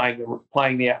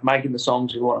making the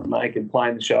songs you want to make and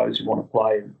playing the shows you want to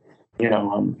play.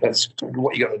 And that's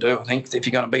what you got to do, I think, if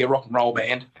you're going to be a rock and roll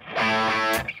band.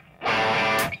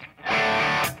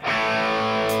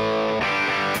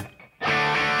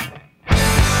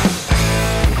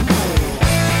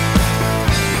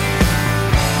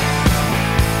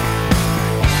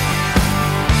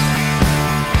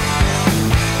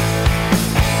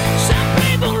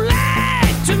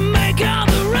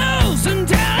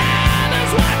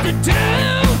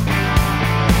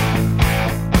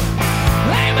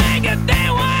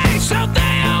 So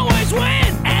they always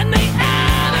win, and the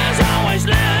others always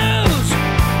lose.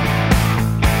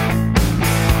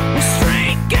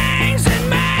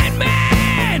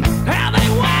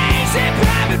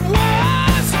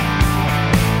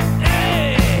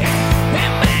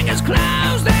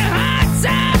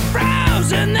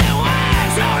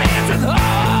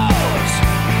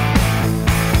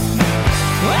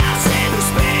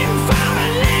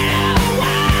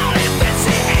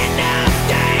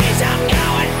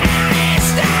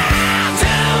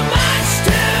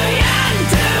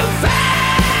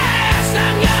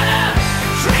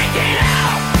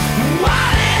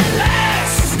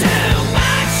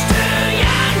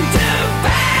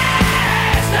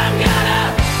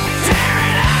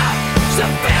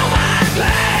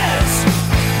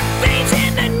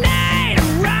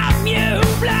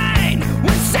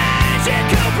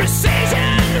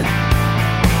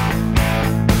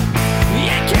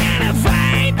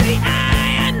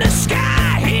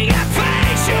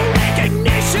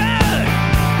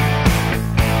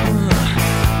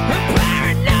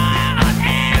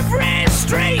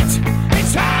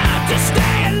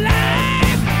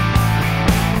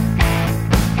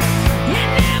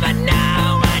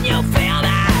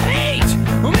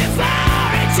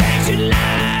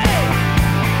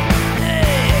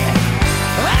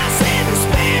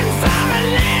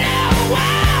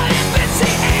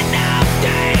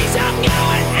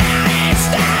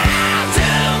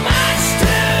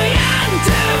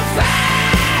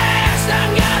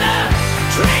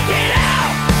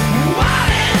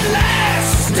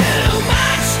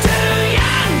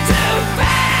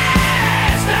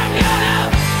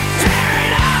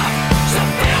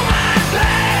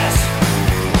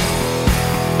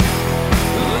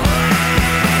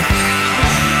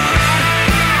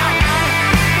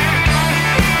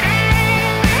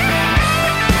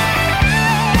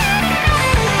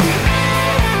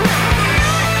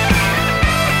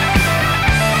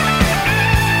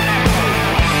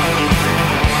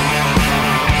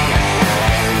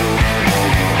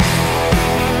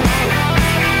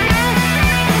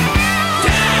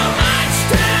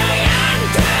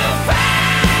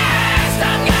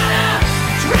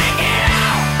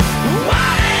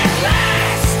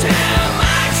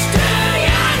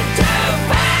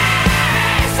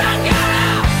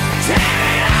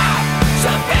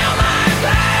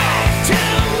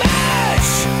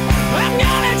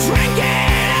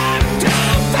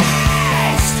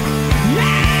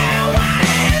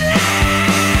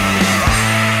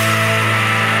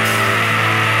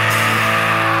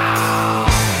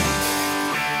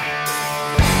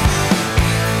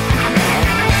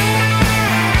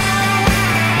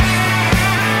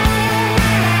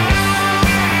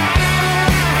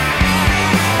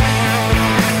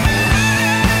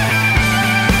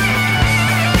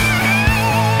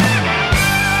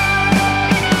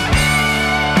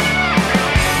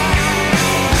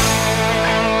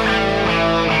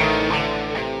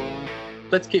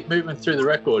 let's keep moving through the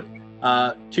record.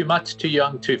 Too Much, Too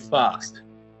Young, Too Fast.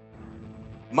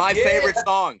 My favorite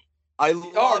song. I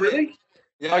love Oh, really? it.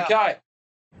 Yeah. Okay.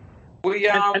 We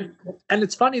And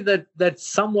it's funny that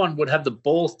someone would have the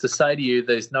balls to say to you,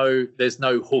 "There's no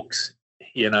hooks,"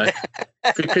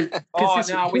 because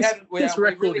this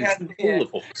record really is hadn't- full yeah.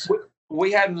 of hooks.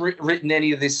 we hadn't written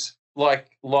any of this like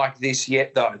this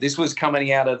yet, though. This was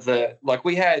coming out of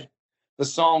we had the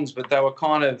songs, but they were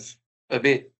kind of a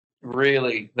bit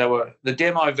really. They were the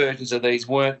demo versions of these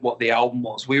weren't what the album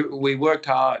was. We worked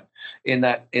hard in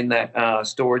that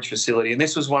storage facility, and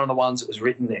this was one of the ones that was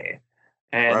written there.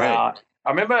 And Right. I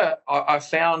remember I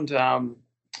found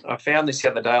this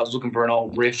the other day. I was looking for an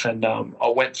old riff, and I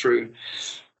went through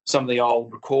some of the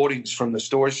old recordings from the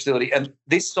storage facility, and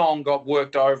this song got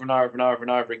worked over and over and over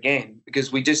and over again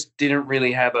because we just didn't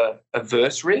really have a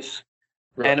verse riff.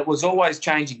 Right. And it was always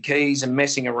changing keys and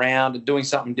messing around and doing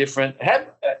something different.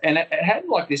 It had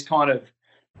like this kind of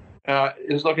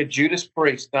it was like a Judas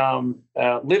Priest Living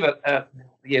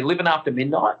After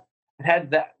Midnight. It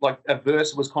had that, like a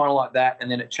verse was kind of like that,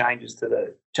 and then it changes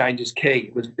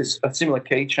key. It was a similar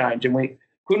key change, and we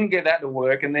couldn't get that to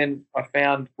work. And then I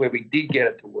found where we did get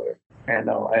it to work, and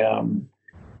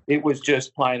it was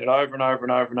just playing it over and over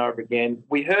and over and over again.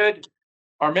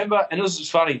 I remember, and this was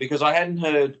funny because I hadn't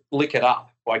heard "Lick It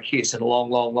Up" by Kiss in a long,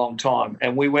 long, long time,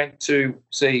 and we went to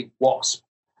see Wasp,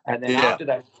 and then after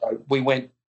that we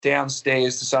went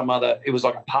downstairs to some other. It was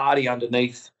like a party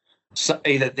underneath.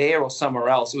 Either there or somewhere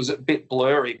else. It was a bit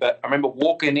blurry, but I remember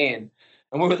walking in,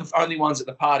 and we were the only ones at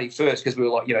the party first because we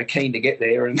were keen to get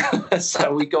there, and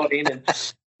so we got in,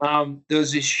 and there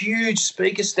was this huge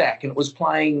speaker stack, and it was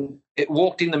playing. It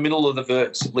walked in the middle of the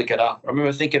verse, "Lick It Up." I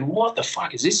remember thinking, "What the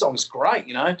fuck is this song? It's great,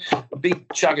 a big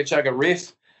chugga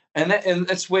riff." And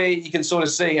that's where you can sort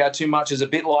of see how Too Much is a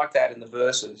bit like that in the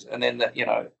verses, and then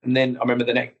and then I remember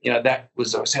the next, that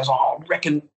was. I was like, I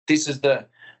reckon this is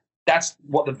that's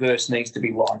what the verse needs to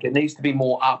be like. It needs to be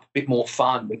more up, a bit more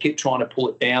fun. We keep trying to pull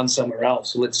it down somewhere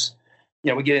else. So let's,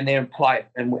 we get in there and play it.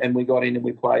 And we got in and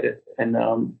we played it. And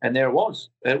there it was.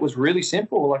 It was really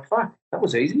simple. We're like, fuck, that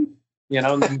was easy,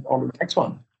 and then on the next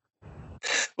one.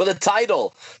 Well, the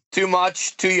title, Too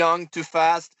Much, Too Young, Too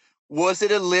Fast, was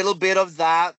it a little bit of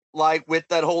that, like with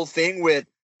that whole thing with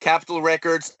Capitol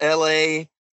Records, LA,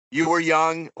 You Were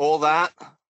Young, all that?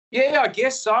 Yeah, I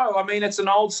guess so. I mean, it's an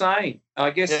old saying. I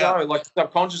guess so. Like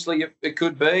subconsciously, it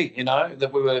could be, that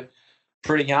we were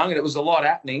pretty young and it was a lot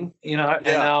happening,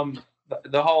 Yeah. And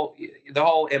the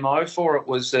whole MO for it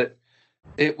was that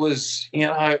it was,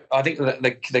 I think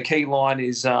the key line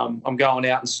is I'm going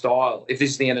out in style. If this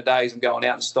is the end of days, I'm going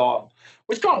out in style,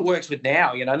 which kind of works with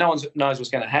now. No one knows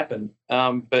what's going to happen.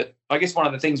 But I guess one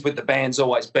of the things with the band's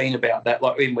always been about that,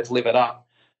 like even with Live It Up,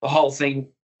 the whole thing.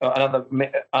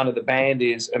 Under the band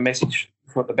is a message.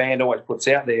 What the band always puts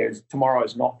out there is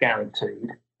tomorrow's not guaranteed,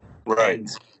 Right.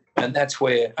 And that's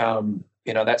where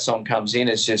that song comes in.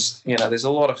 It's just there's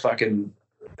a lot of fucking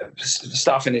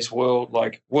stuff in this world,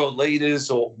 like world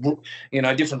leaders or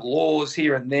different laws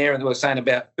here and there, and they were saying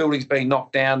about buildings being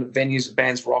knocked down, venues that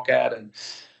bands rock at, and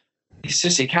it's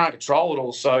just you can't control it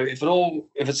all. So if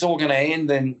it's all going to end,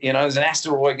 then there's an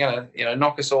asteroid going to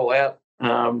knock us all out.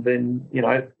 Then,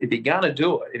 if you're going to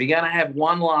do it, if you're going to have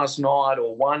one last night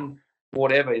or one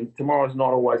whatever, tomorrow's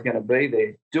not always going to be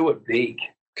there, do it big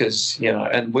because,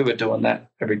 and we were doing that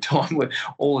every time,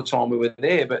 all the time we were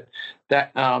there. But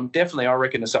that definitely, I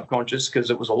reckon, the subconscious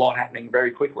because it was a lot happening very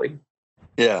quickly.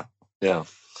 Yeah, yeah.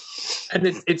 And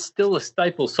it's still a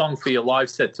staple song for your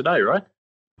live set today, right?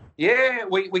 Yeah,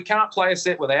 we can't play a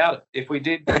set without it. If we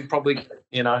did, we'd probably,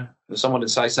 someone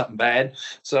would say something bad.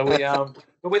 So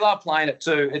but we love playing it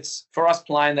too. It's for us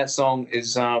playing that song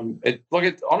is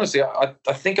honestly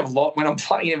I think of a lot when I'm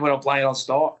playing it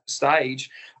on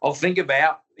stage. I'll think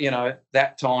about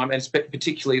that time and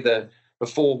particularly the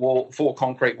four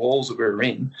concrete walls that we were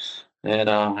in,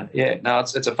 and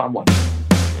it's a fun one.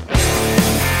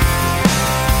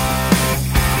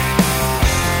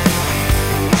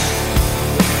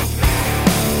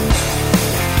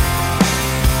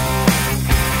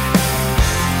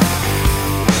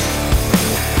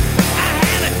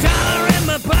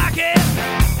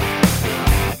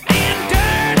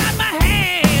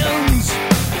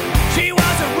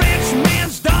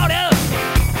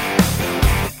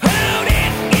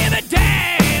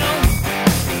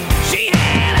 She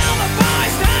had all my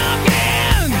boys talking.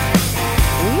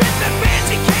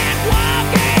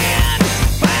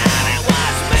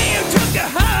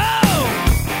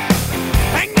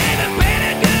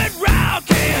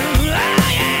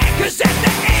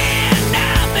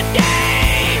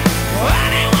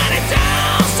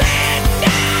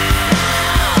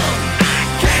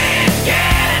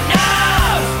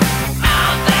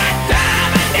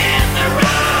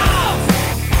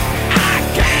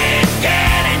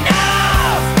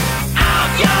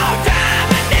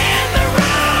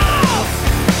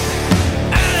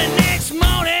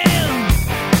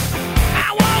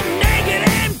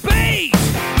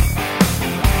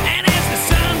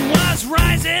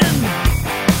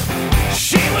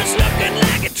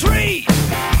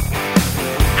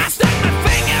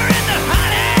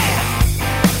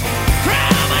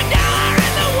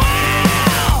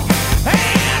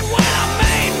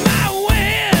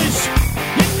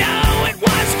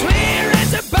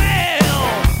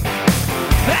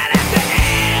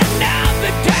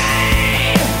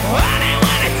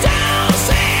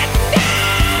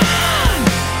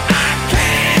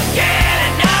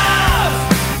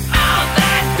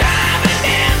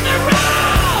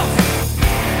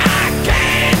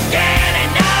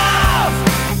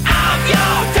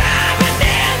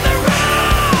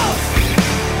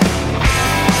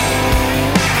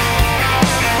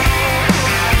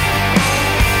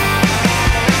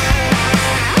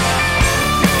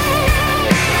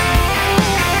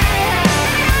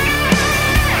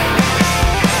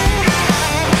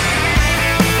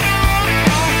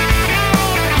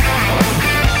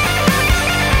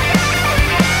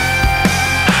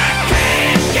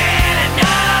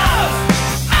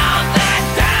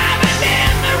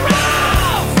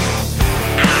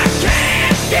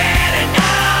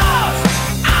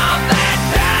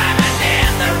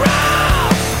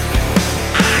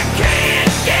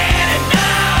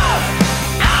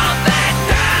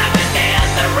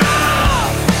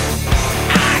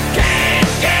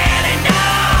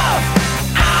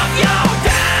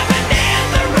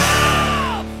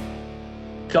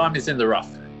 Diamond is in the Rough.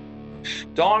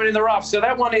 Diamond in the Rough. So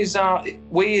that one is,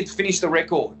 we had finished the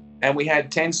record and we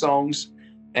had 10 songs,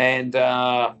 and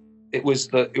it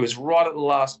was right at the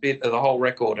last bit of the whole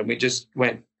record, and we just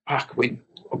went, fuck, we've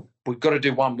got to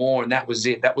do one more, and that was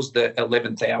it. That was the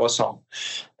 11th Hour song,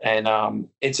 and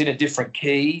it's in a different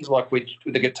key. Like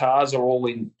the guitars are all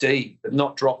in D, but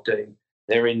not drop D.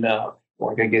 They're in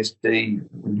like I guess D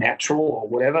natural or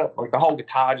whatever. Like the whole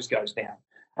guitar just goes down,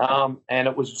 and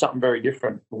it was something very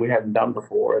different we hadn't done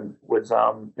before, and was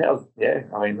I mean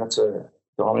that's a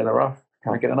Diamond in the Rough.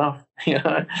 Can't get enough, you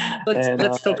know.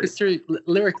 Let's talk us through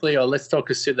lyrically, or let's talk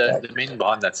us through the meaning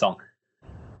behind that song.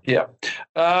 Yeah,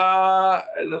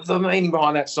 the meaning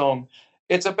behind that song.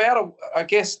 It's about I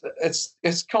guess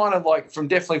it's kind of like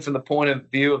definitely from the point of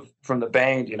view from the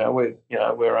band. We're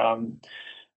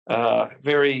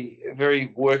very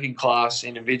very working class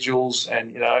individuals,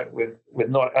 and with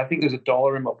not. I think there's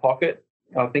 $1 in my pocket.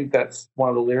 I think that's one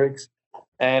of the lyrics,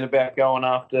 and about going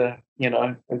after.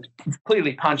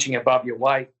 Clearly punching above your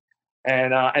weight,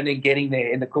 and then getting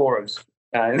there in the chorus.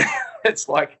 It's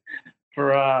like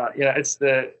it's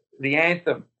the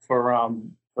anthem for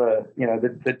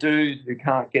the dude who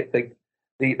can't get the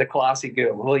classy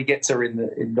girl. Well, he gets her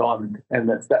in Diamond, and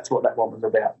that's what that one was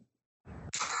about.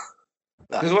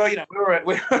 Because we were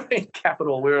in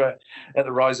Capital, we were at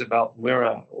the Roosevelt, we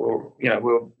were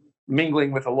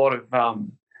mingling with a lot of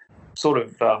sort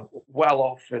of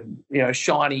well-off and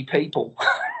shiny people.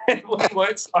 We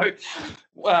weren't so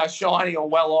shiny or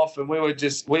well-off, and we were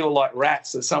like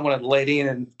rats that someone had let in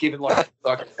and given like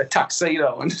a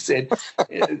tuxedo and said,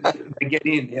 "Get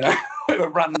in." We were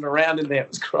running around in there. It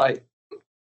was great.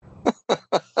 But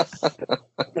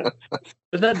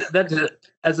that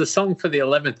as a song for the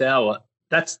 11th Hour,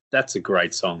 that's a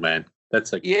great song, man.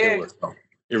 That's a killer song.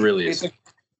 It really is. It's a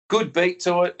good beat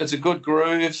to it. It's a good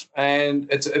groove, and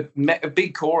it's a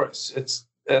big chorus. It's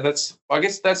I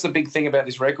guess that's the big thing about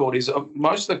this record is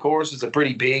most of the choruses are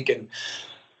pretty big and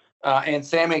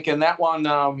anthemic, and that one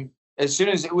as soon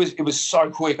as it was so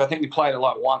quick. I think we played it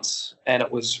like once, and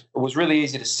it was really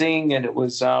easy to sing, and it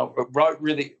was it wrote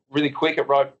really really quick. It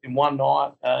wrote in one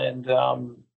night, and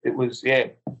it was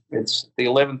it's the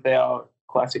 11th Hour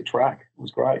classic track. It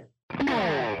was great.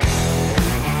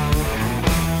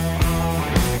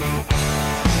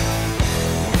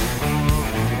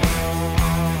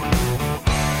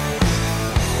 And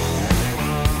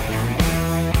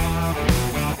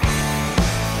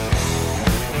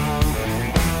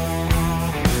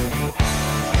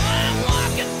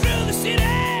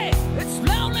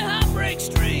I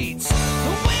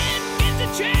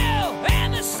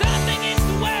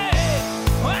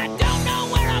don't know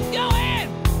where I'm going,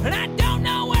 and I don't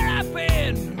know where I'm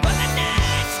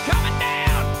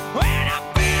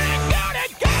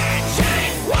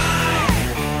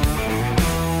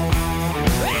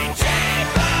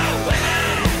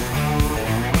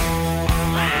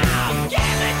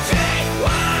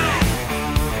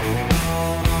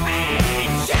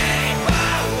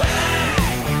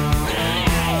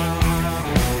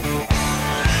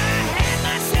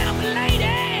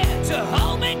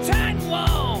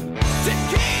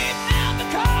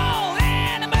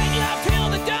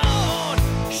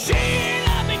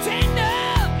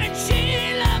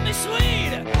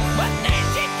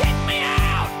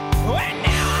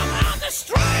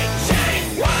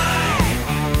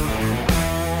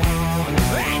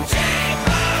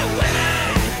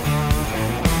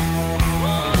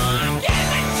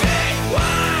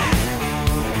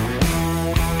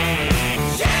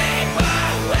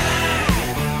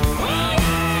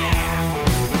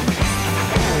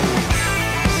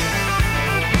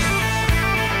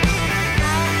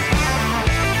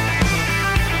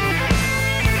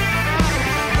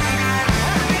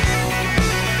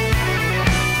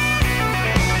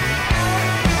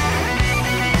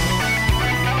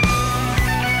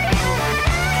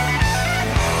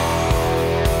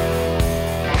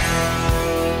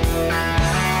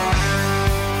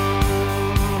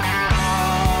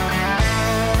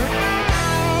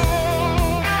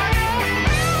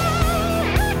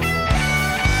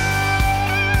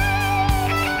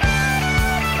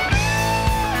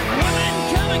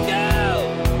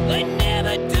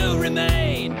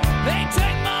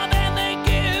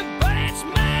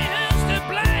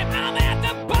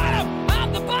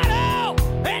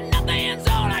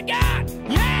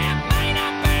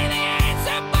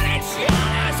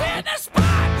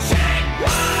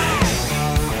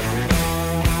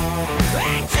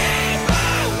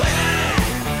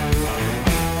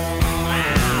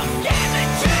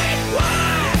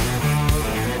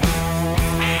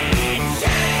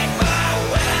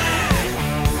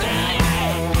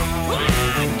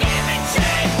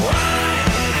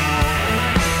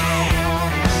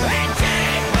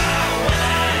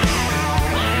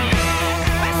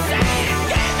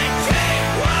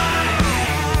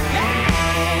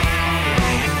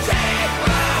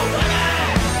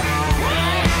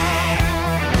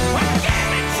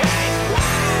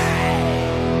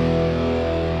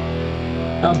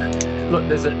what?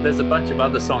 There's a bunch of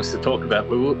other songs to talk about,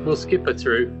 but we'll skip it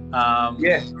through.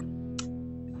 Yeah.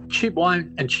 Cheap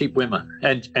Wine and Cheap Women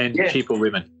and Yeah. Cheaper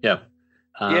Women. Yeah.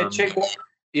 Yeah, cheap wine.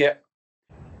 Yeah.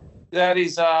 That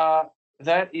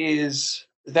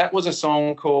was a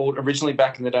song called originally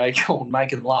back in the day called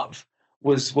Making Love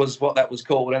was what that was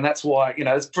called. And that's why,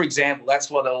 for example,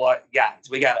 that's why they're like, guys,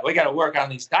 we got to work on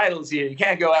these titles here. You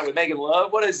can't go out with Making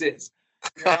Love. What is this?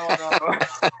 Well,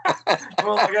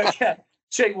 like, okay,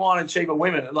 Cheap Wine and Cheaper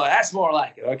Women. Like, that's more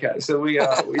like it. Okay. So we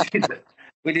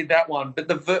did that one. But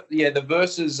the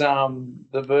verses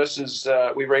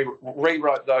we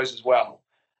rewrote those as well.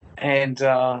 And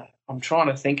I'm trying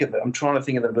to think of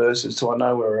the verses so I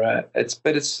know where we're at. It's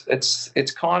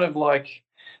kind of like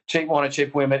Cheap Wine and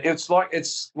Cheap Women. It's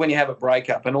when you have a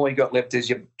breakup and all you got left is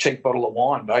your cheap bottle of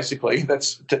wine, basically.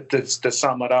 That's to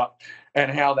sum it up. And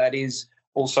how that is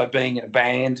also being in a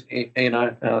band,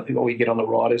 all you get on the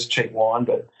ride is cheap wine.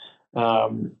 But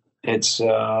we're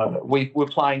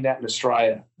playing that in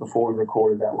Australia before we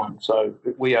recorded that one. So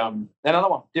we another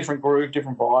one, different groove,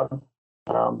 different vibe.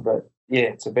 But yeah,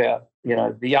 it's about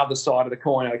the other side of the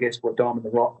coin, I guess, what Diamond the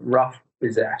Rough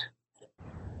is at.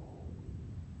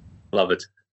 Love it.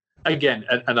 Again,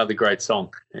 another great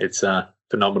song. It's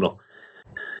phenomenal.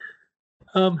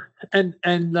 And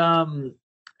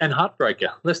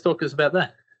Heartbreaker. Let's talk about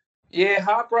that. Yeah,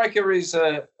 Heartbreaker is.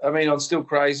 I'm still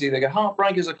crazy. They go,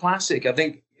 Heartbreaker's a classic. I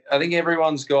think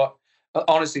everyone's got.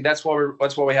 Honestly, that's why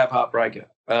we have Heartbreaker.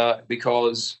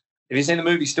 Because have you seen the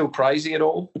movie Still Crazy at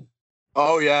all?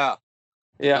 Oh yeah.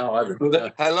 Yeah. No, I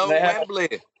haven't. Hello,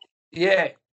 Wembley. Yeah,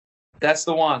 that's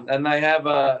the one. And they have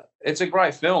it's a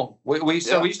great film. We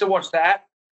used to watch that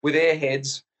with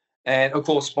Airheads and, of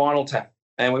course, Spinal Tap.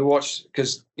 And we watched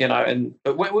because,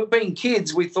 but when we were being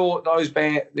kids, we thought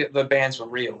the bands were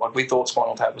real. Like we thought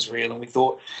Spinal Tap was real and we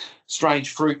thought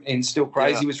Strange Fruit in Still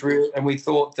Crazy was real. And we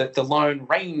thought that the Lone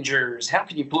Rangers, how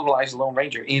can you pluralize the Lone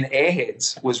Ranger in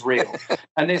Airheads was real.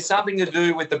 And there's something to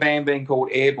do with the band being called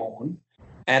Airborne.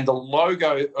 And the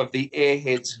logo of the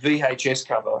Airheads VHS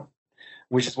cover,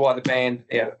 which is why the band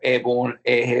Airborne,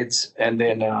 Airheads, and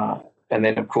then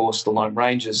of course the Lone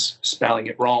Rangers spelling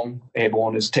it wrong.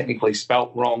 Airborne is technically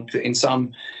spelt wrong in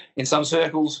some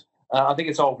circles. I think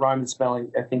it's old Roman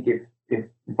spelling. I think if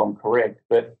I'm correct,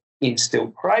 but in Still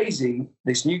Crazy,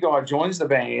 this new guy joins the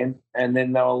band, and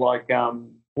then they were like,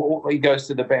 he goes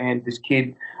to the band, this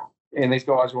kid. And these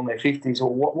guys were in their 50s.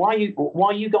 Or why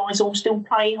are you guys all still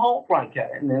playing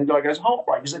Heartbreaker? And then the guy goes,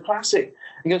 Heartbreaker's a classic.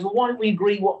 He goes, well, why don't we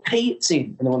agree what key it's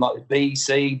in? And they were like B,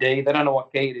 C, D. They don't know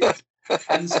what key it is.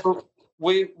 And so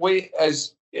we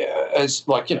as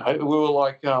like we were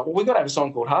like, well, we've got to have a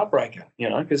song called Heartbreaker,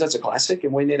 because that's a classic,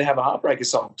 and we need to have a Heartbreaker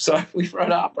song. So we wrote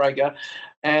Heartbreaker,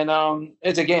 and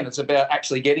it's about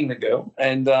actually getting the girl,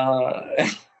 and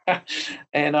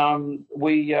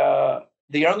we.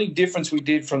 The only difference we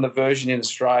did from the version in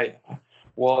Australia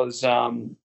was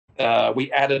we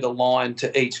added a line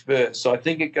to each verse. So I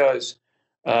think it goes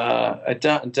a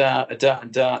da and da, a da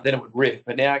and da, then it would riff.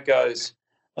 But now it goes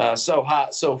so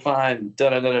hot, so fine, da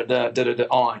da da da da da da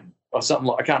I'm. Or something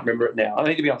like, I can't remember it now. I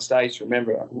need to be on stage to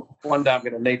remember it. One day I'm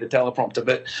going to need the teleprompter,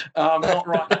 but not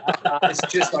right now. It's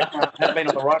just I haven't been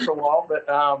on the road for a while, but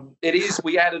it is.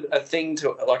 We added a thing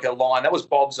to it, like a line. That was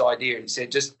Bob's idea. He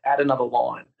said, just add another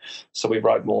line. So we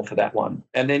wrote more for that one.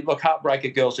 And then, look,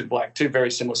 Heartbreaker, Girls in Black, two very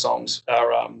similar songs.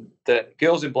 The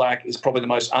Girls in Black is probably the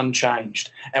most unchanged.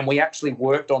 And we actually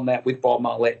worked on that with Bob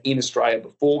Marlette in Australia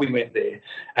before we went there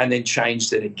and then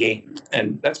changed it again.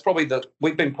 And that's probably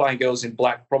we've been playing Girls in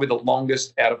Black probably the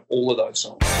longest out of all of those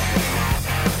songs.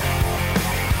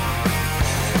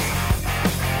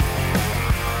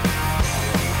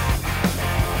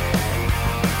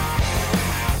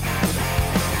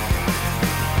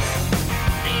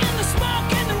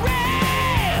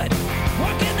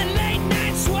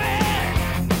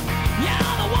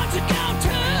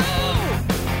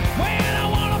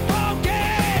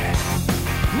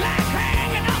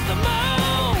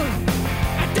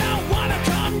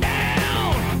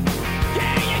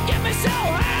 So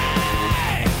high.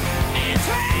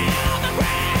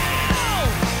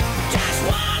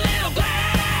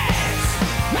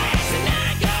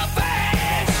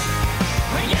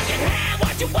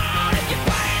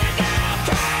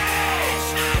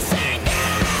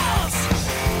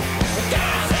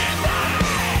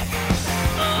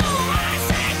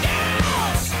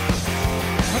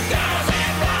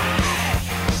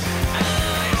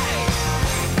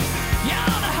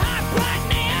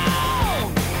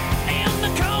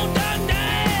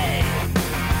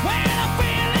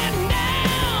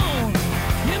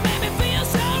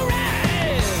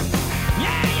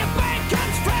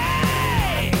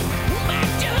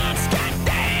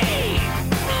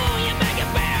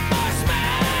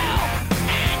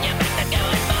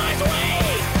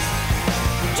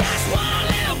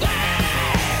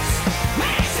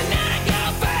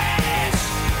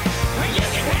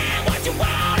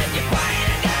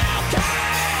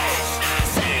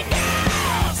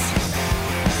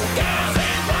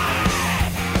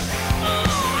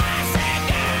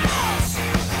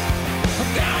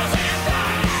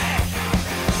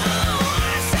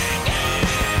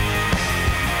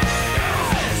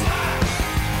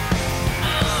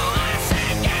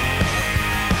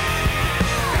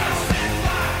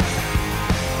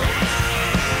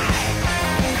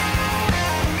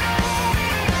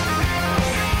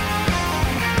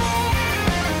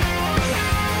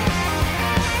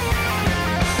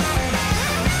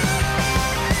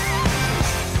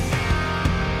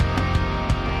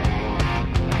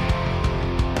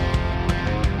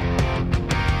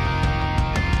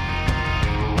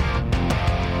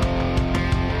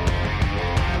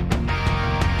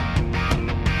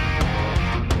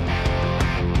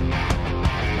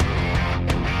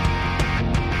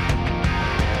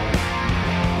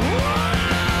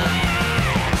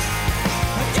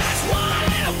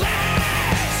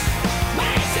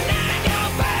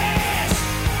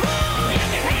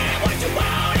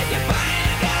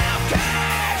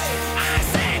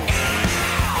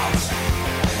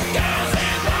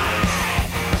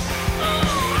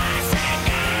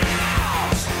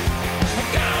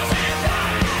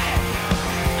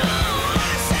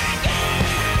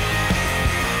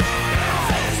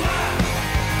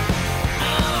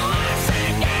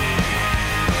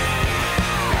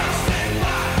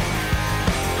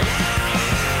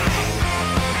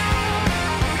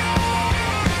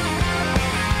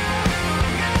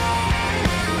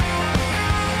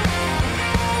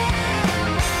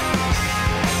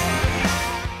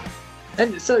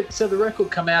 And so the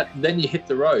record come out, then you hit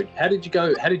the road. How did you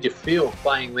go? How did you feel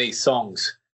playing these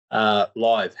songs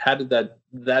live? How did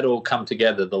that all come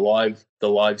together? The live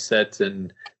sets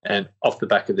and off the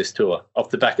back of this tour, off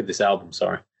the back of this album.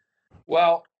 Sorry.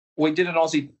 Well, we did an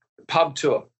Aussie pub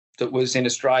tour that was in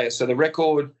Australia. So the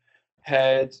record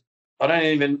had,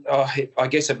 I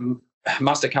guess it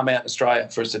must have come out in Australia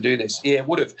for us to do this. Yeah, it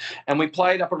would have. And we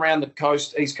played up around the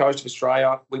east coast of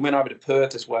Australia. We went over to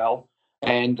Perth as well.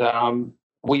 And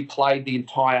we played the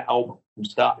entire album from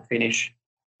start to finish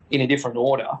in a different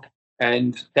order.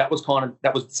 And that was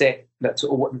set. That's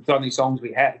the only songs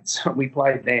we had. So we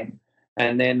played them.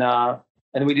 And then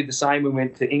we did the same. We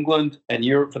went to England and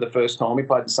Europe for the first time. We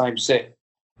played the same set.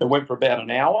 It went for about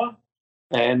an hour,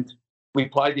 and we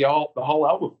played the whole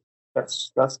album.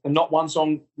 That's not one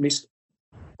song missed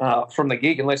from the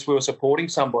gig unless we were supporting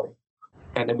somebody,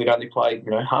 and then we'd only play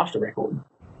half the record.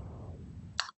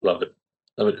 Love it.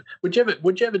 Would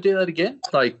you ever do that again?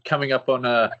 Like coming up on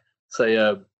an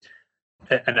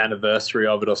anniversary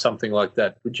of it or something like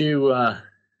that? Would you ever?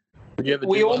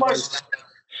 We almost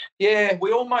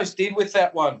did with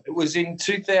that one. It was in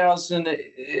 2000.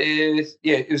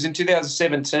 It was in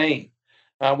 2017.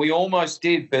 We almost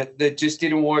did, but that just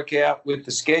didn't work out with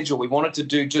the schedule. We wanted to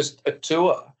do just a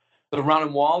tour, the Run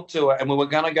and Wild tour, and we were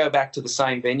going to go back to the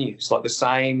same venues, like the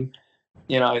same,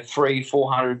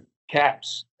 300-400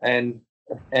 caps, and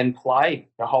play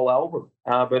the whole album.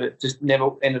 But it just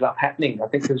never ended up happening. I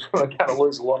think because we were going to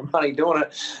lose a lot of money doing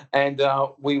it, and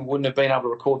we wouldn't have been able to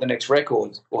record the next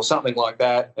record or something like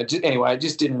that. It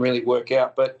just didn't really work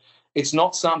out. But it's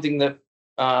not something that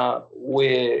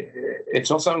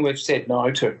we've said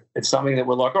no to. It's something that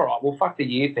we're like, all right, well, fuck the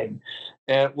year thing.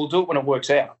 We'll do it when it works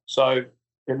out. So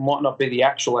it might not be the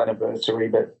actual anniversary,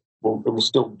 but we'll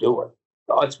still do it.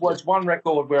 It's one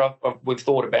record where we've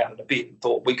thought about it a bit and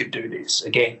thought we could do this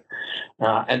again.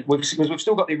 And because we've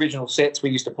still got the original sets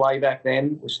we used to play back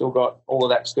then. We've still got all of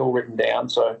that still written down.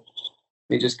 So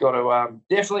we just got to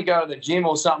definitely go to the gym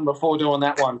or something before doing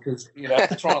that one because,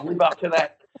 trying to live up to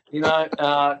that,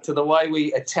 to the way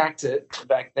we attacked it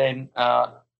back then.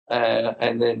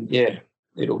 And then,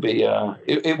 it'll be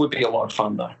it would be a lot of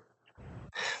fun, though.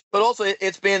 But also,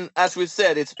 it's been, as we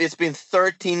said, it's been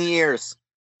 13 years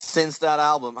since that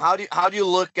album. How do you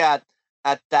look at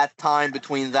that time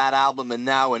between that album and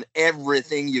now and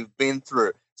everything you've been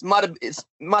through? It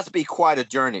must be quite a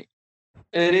journey.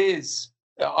 It is.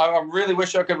 I really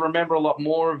wish I could remember a lot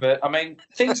more of it. I mean,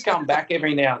 things come back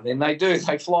every now and then. They do.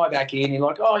 They fly back in. You're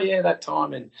like, oh yeah, that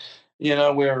time, and we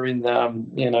were in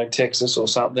Texas or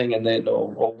something, and then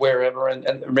or wherever, and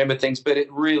remember things. But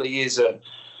it really is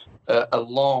a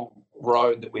long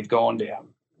road that we've gone down.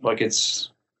 Like it's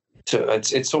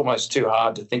almost too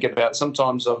hard to think about.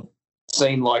 Sometimes I've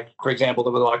seen, like, for example, that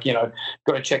we're like, got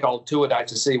to check old tour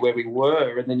dates to see where we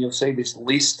were, and then you'll see this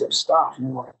list of stuff, and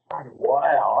you're like,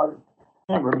 wow,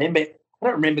 I don't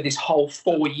remember this whole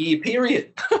 4-year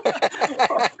period.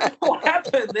 What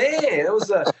happened there?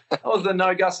 That was the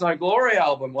No Guts, No Glory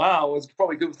album. Wow, it was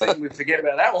probably a good thing we forget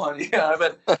about that one,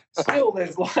 But still,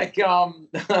 there's like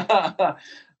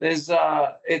it's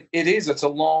a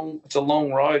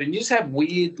long road, and you just have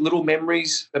weird little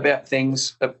memories about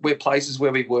things, places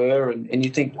where we were, and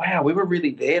you think, wow, we were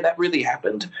really there. That really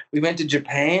happened. We went to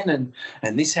Japan,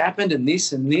 and this happened, and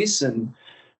this, and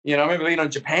I remember being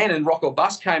in Japan, and Rock or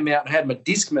Bust came out and had my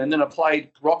Discman, and I played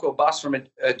Rock or Bust from a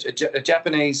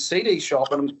Japanese CD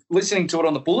shop, and I'm listening to it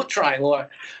on the bullet train.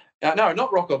 Like, no,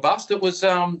 not Rock or Bust. It was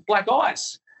Black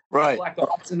Ice. Right. Black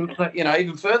Ice, and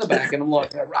even further back, and I'm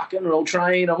like, rock and roll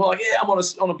train. I'm like, yeah, I'm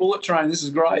on a bullet train. This is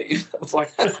great. It's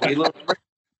like, but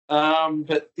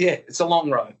yeah, it's a long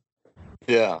road.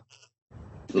 Yeah,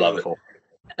 love it.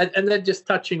 And then just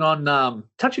touching on a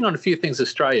few things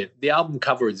Australian. The album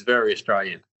cover is very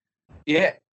Australian.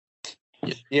 Yeah,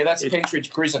 that's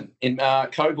Pentridge Prison in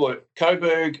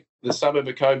Coburg, the suburb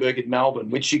of Coburg in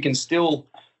Melbourne, which you can still.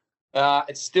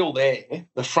 It's still there.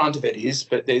 The front of it is,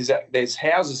 but there's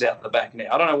houses out the back now.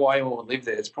 I don't know why anyone would live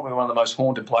there. It's probably one of the most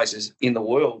haunted places in the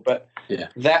world. But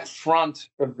that front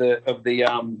of the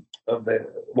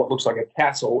what looks like a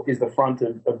castle is the front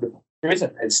of the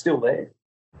prison. It's still there.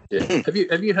 Yeah. Have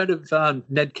you heard of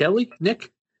Ned Kelly,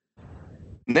 Nick?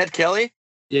 Ned Kelly?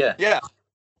 Yeah. Yeah.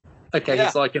 Okay,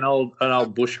 he's like an old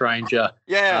bush ranger.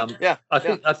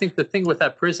 I think the thing with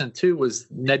that prison too was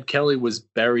Ned Kelly was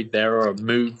buried there or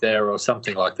moved there or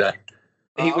something like that.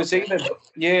 He was he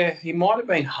might have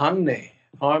been hung there.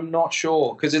 I'm not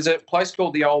sure because there's a place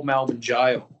called the Old Melbourne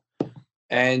Jail,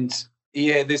 and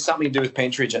there's something to do with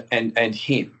Pentridge and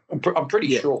him. I'm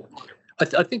pretty sure.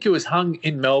 I think he was hung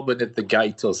in Melbourne at the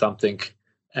gate or something.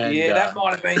 And, that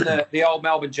might have been the old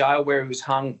Melbourne jail where he was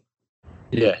hung.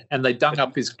 Yeah, and they dug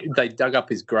up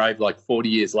his grave like 40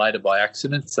 years later by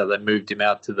accident, so they moved him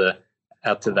out to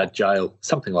that jail,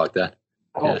 something like that.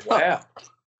 Oh, Yeah.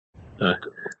 wow.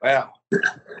 Wow.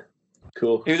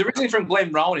 Cool. He was originally from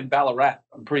Glenrowan in Ballarat,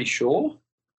 I'm pretty sure.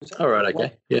 All right,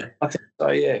 okay. Yeah. I think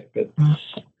so, yeah. But,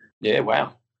 yeah,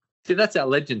 wow. See, that's our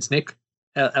legends, Nick.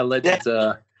 Our legends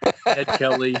are Ed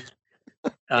Kelly,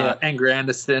 Angry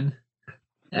Anderson,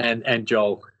 and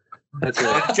Joel. That's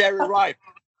it. Jerry Ripe.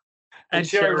 And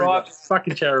Cherry Ripe.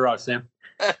 Fucking Cherry Ripe, Sam.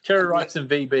 Cherry Ripes and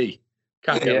VB.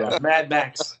 Can't get wrong. Mad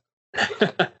Max.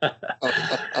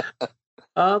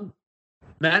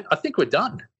 Man, I think we're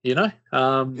done, you know?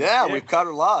 We've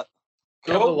covered a lot.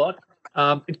 Covered a lot.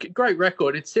 Great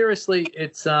record. It's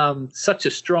such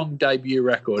a strong debut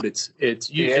record. It's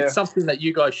something that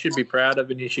you guys should be proud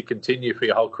of, and you should continue for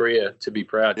your whole career to be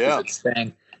proud. Yeah.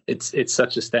 It's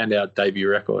such a standout debut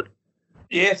record.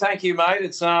 Yeah, thank you, mate.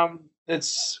 It's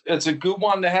a good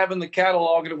one to have in the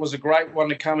catalogue, and it was a great one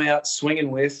to come out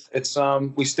swinging with. It's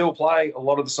we still play a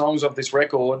lot of the songs off this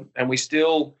record, and we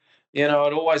still, it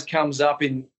always comes up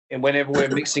in whenever we're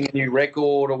mixing a new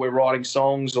record or we're writing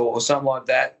songs or something like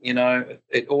that.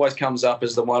 It always comes up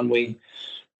as the one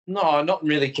not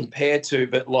really compared to,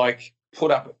 but like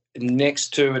put up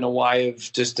next to in a way of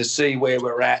just to see where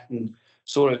we're at and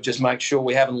sort of just make sure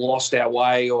we haven't lost our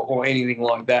way or anything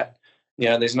like that.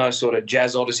 There's no sort of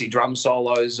Jazz Odyssey drum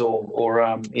solos or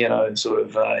sort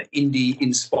of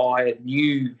indie-inspired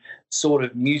new sort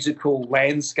of musical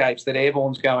landscapes that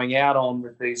Airborne's going out on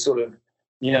with these sort of,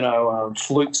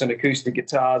 flutes and acoustic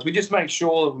guitars. We just make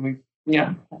sure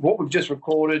that what we've just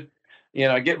recorded,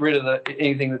 get rid of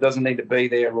anything that doesn't need to be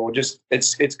there, or just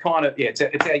it's kind of it's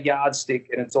our yardstick,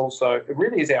 and it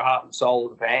really is our heart and soul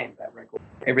of the band. That record,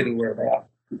 everything we're about.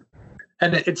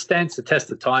 And it stands the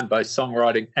test of time, both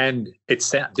songwriting and it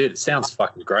sounds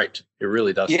fucking great. It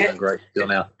really does sound great still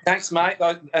now. Thanks, mate.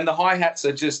 And the hi-hats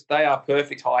they are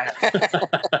perfect hi-hats.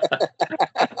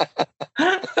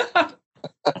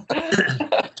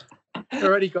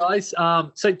 Alrighty, guys.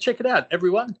 So check it out,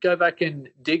 everyone. Go back and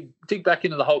dig back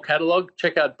into the whole catalogue.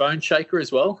 Check out Bone Shaker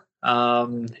as well.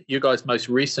 You guys' most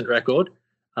recent record.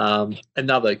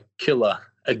 Another killer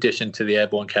addition to the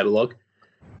Airborne catalogue.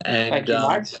 And thank you,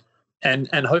 mate.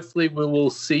 And hopefully we will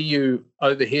see you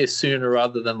over here sooner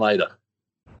rather than later.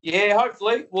 Yeah,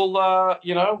 hopefully we'll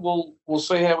we'll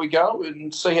see how we go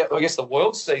and see how, I guess, the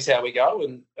world sees how we go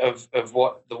and of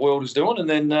what the world is doing, and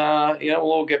then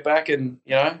we'll all get back and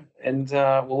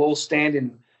we'll all stand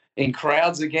in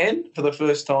crowds again for the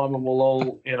first time, and we'll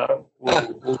all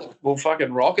we'll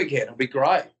fucking rock again. It'll be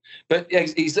great. But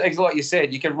it's like you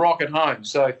said, you can rock at home,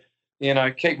 so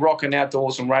keep rocking out to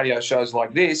awesome radio shows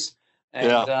like this.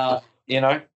 And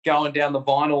going down the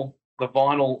vinyl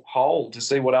hole to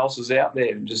see what else is out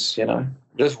there, and just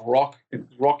rock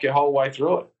your whole way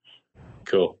through it.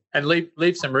 Cool. And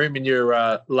leave some room in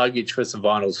your luggage for some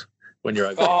vinyls when you're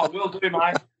over there. Oh, will do,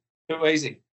 mate. Too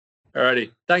easy.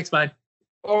 Alrighty. Thanks, mate.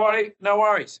 Alrighty, no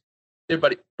worries. See you,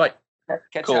 buddy. Bye.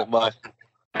 Catch Cool, up. bye.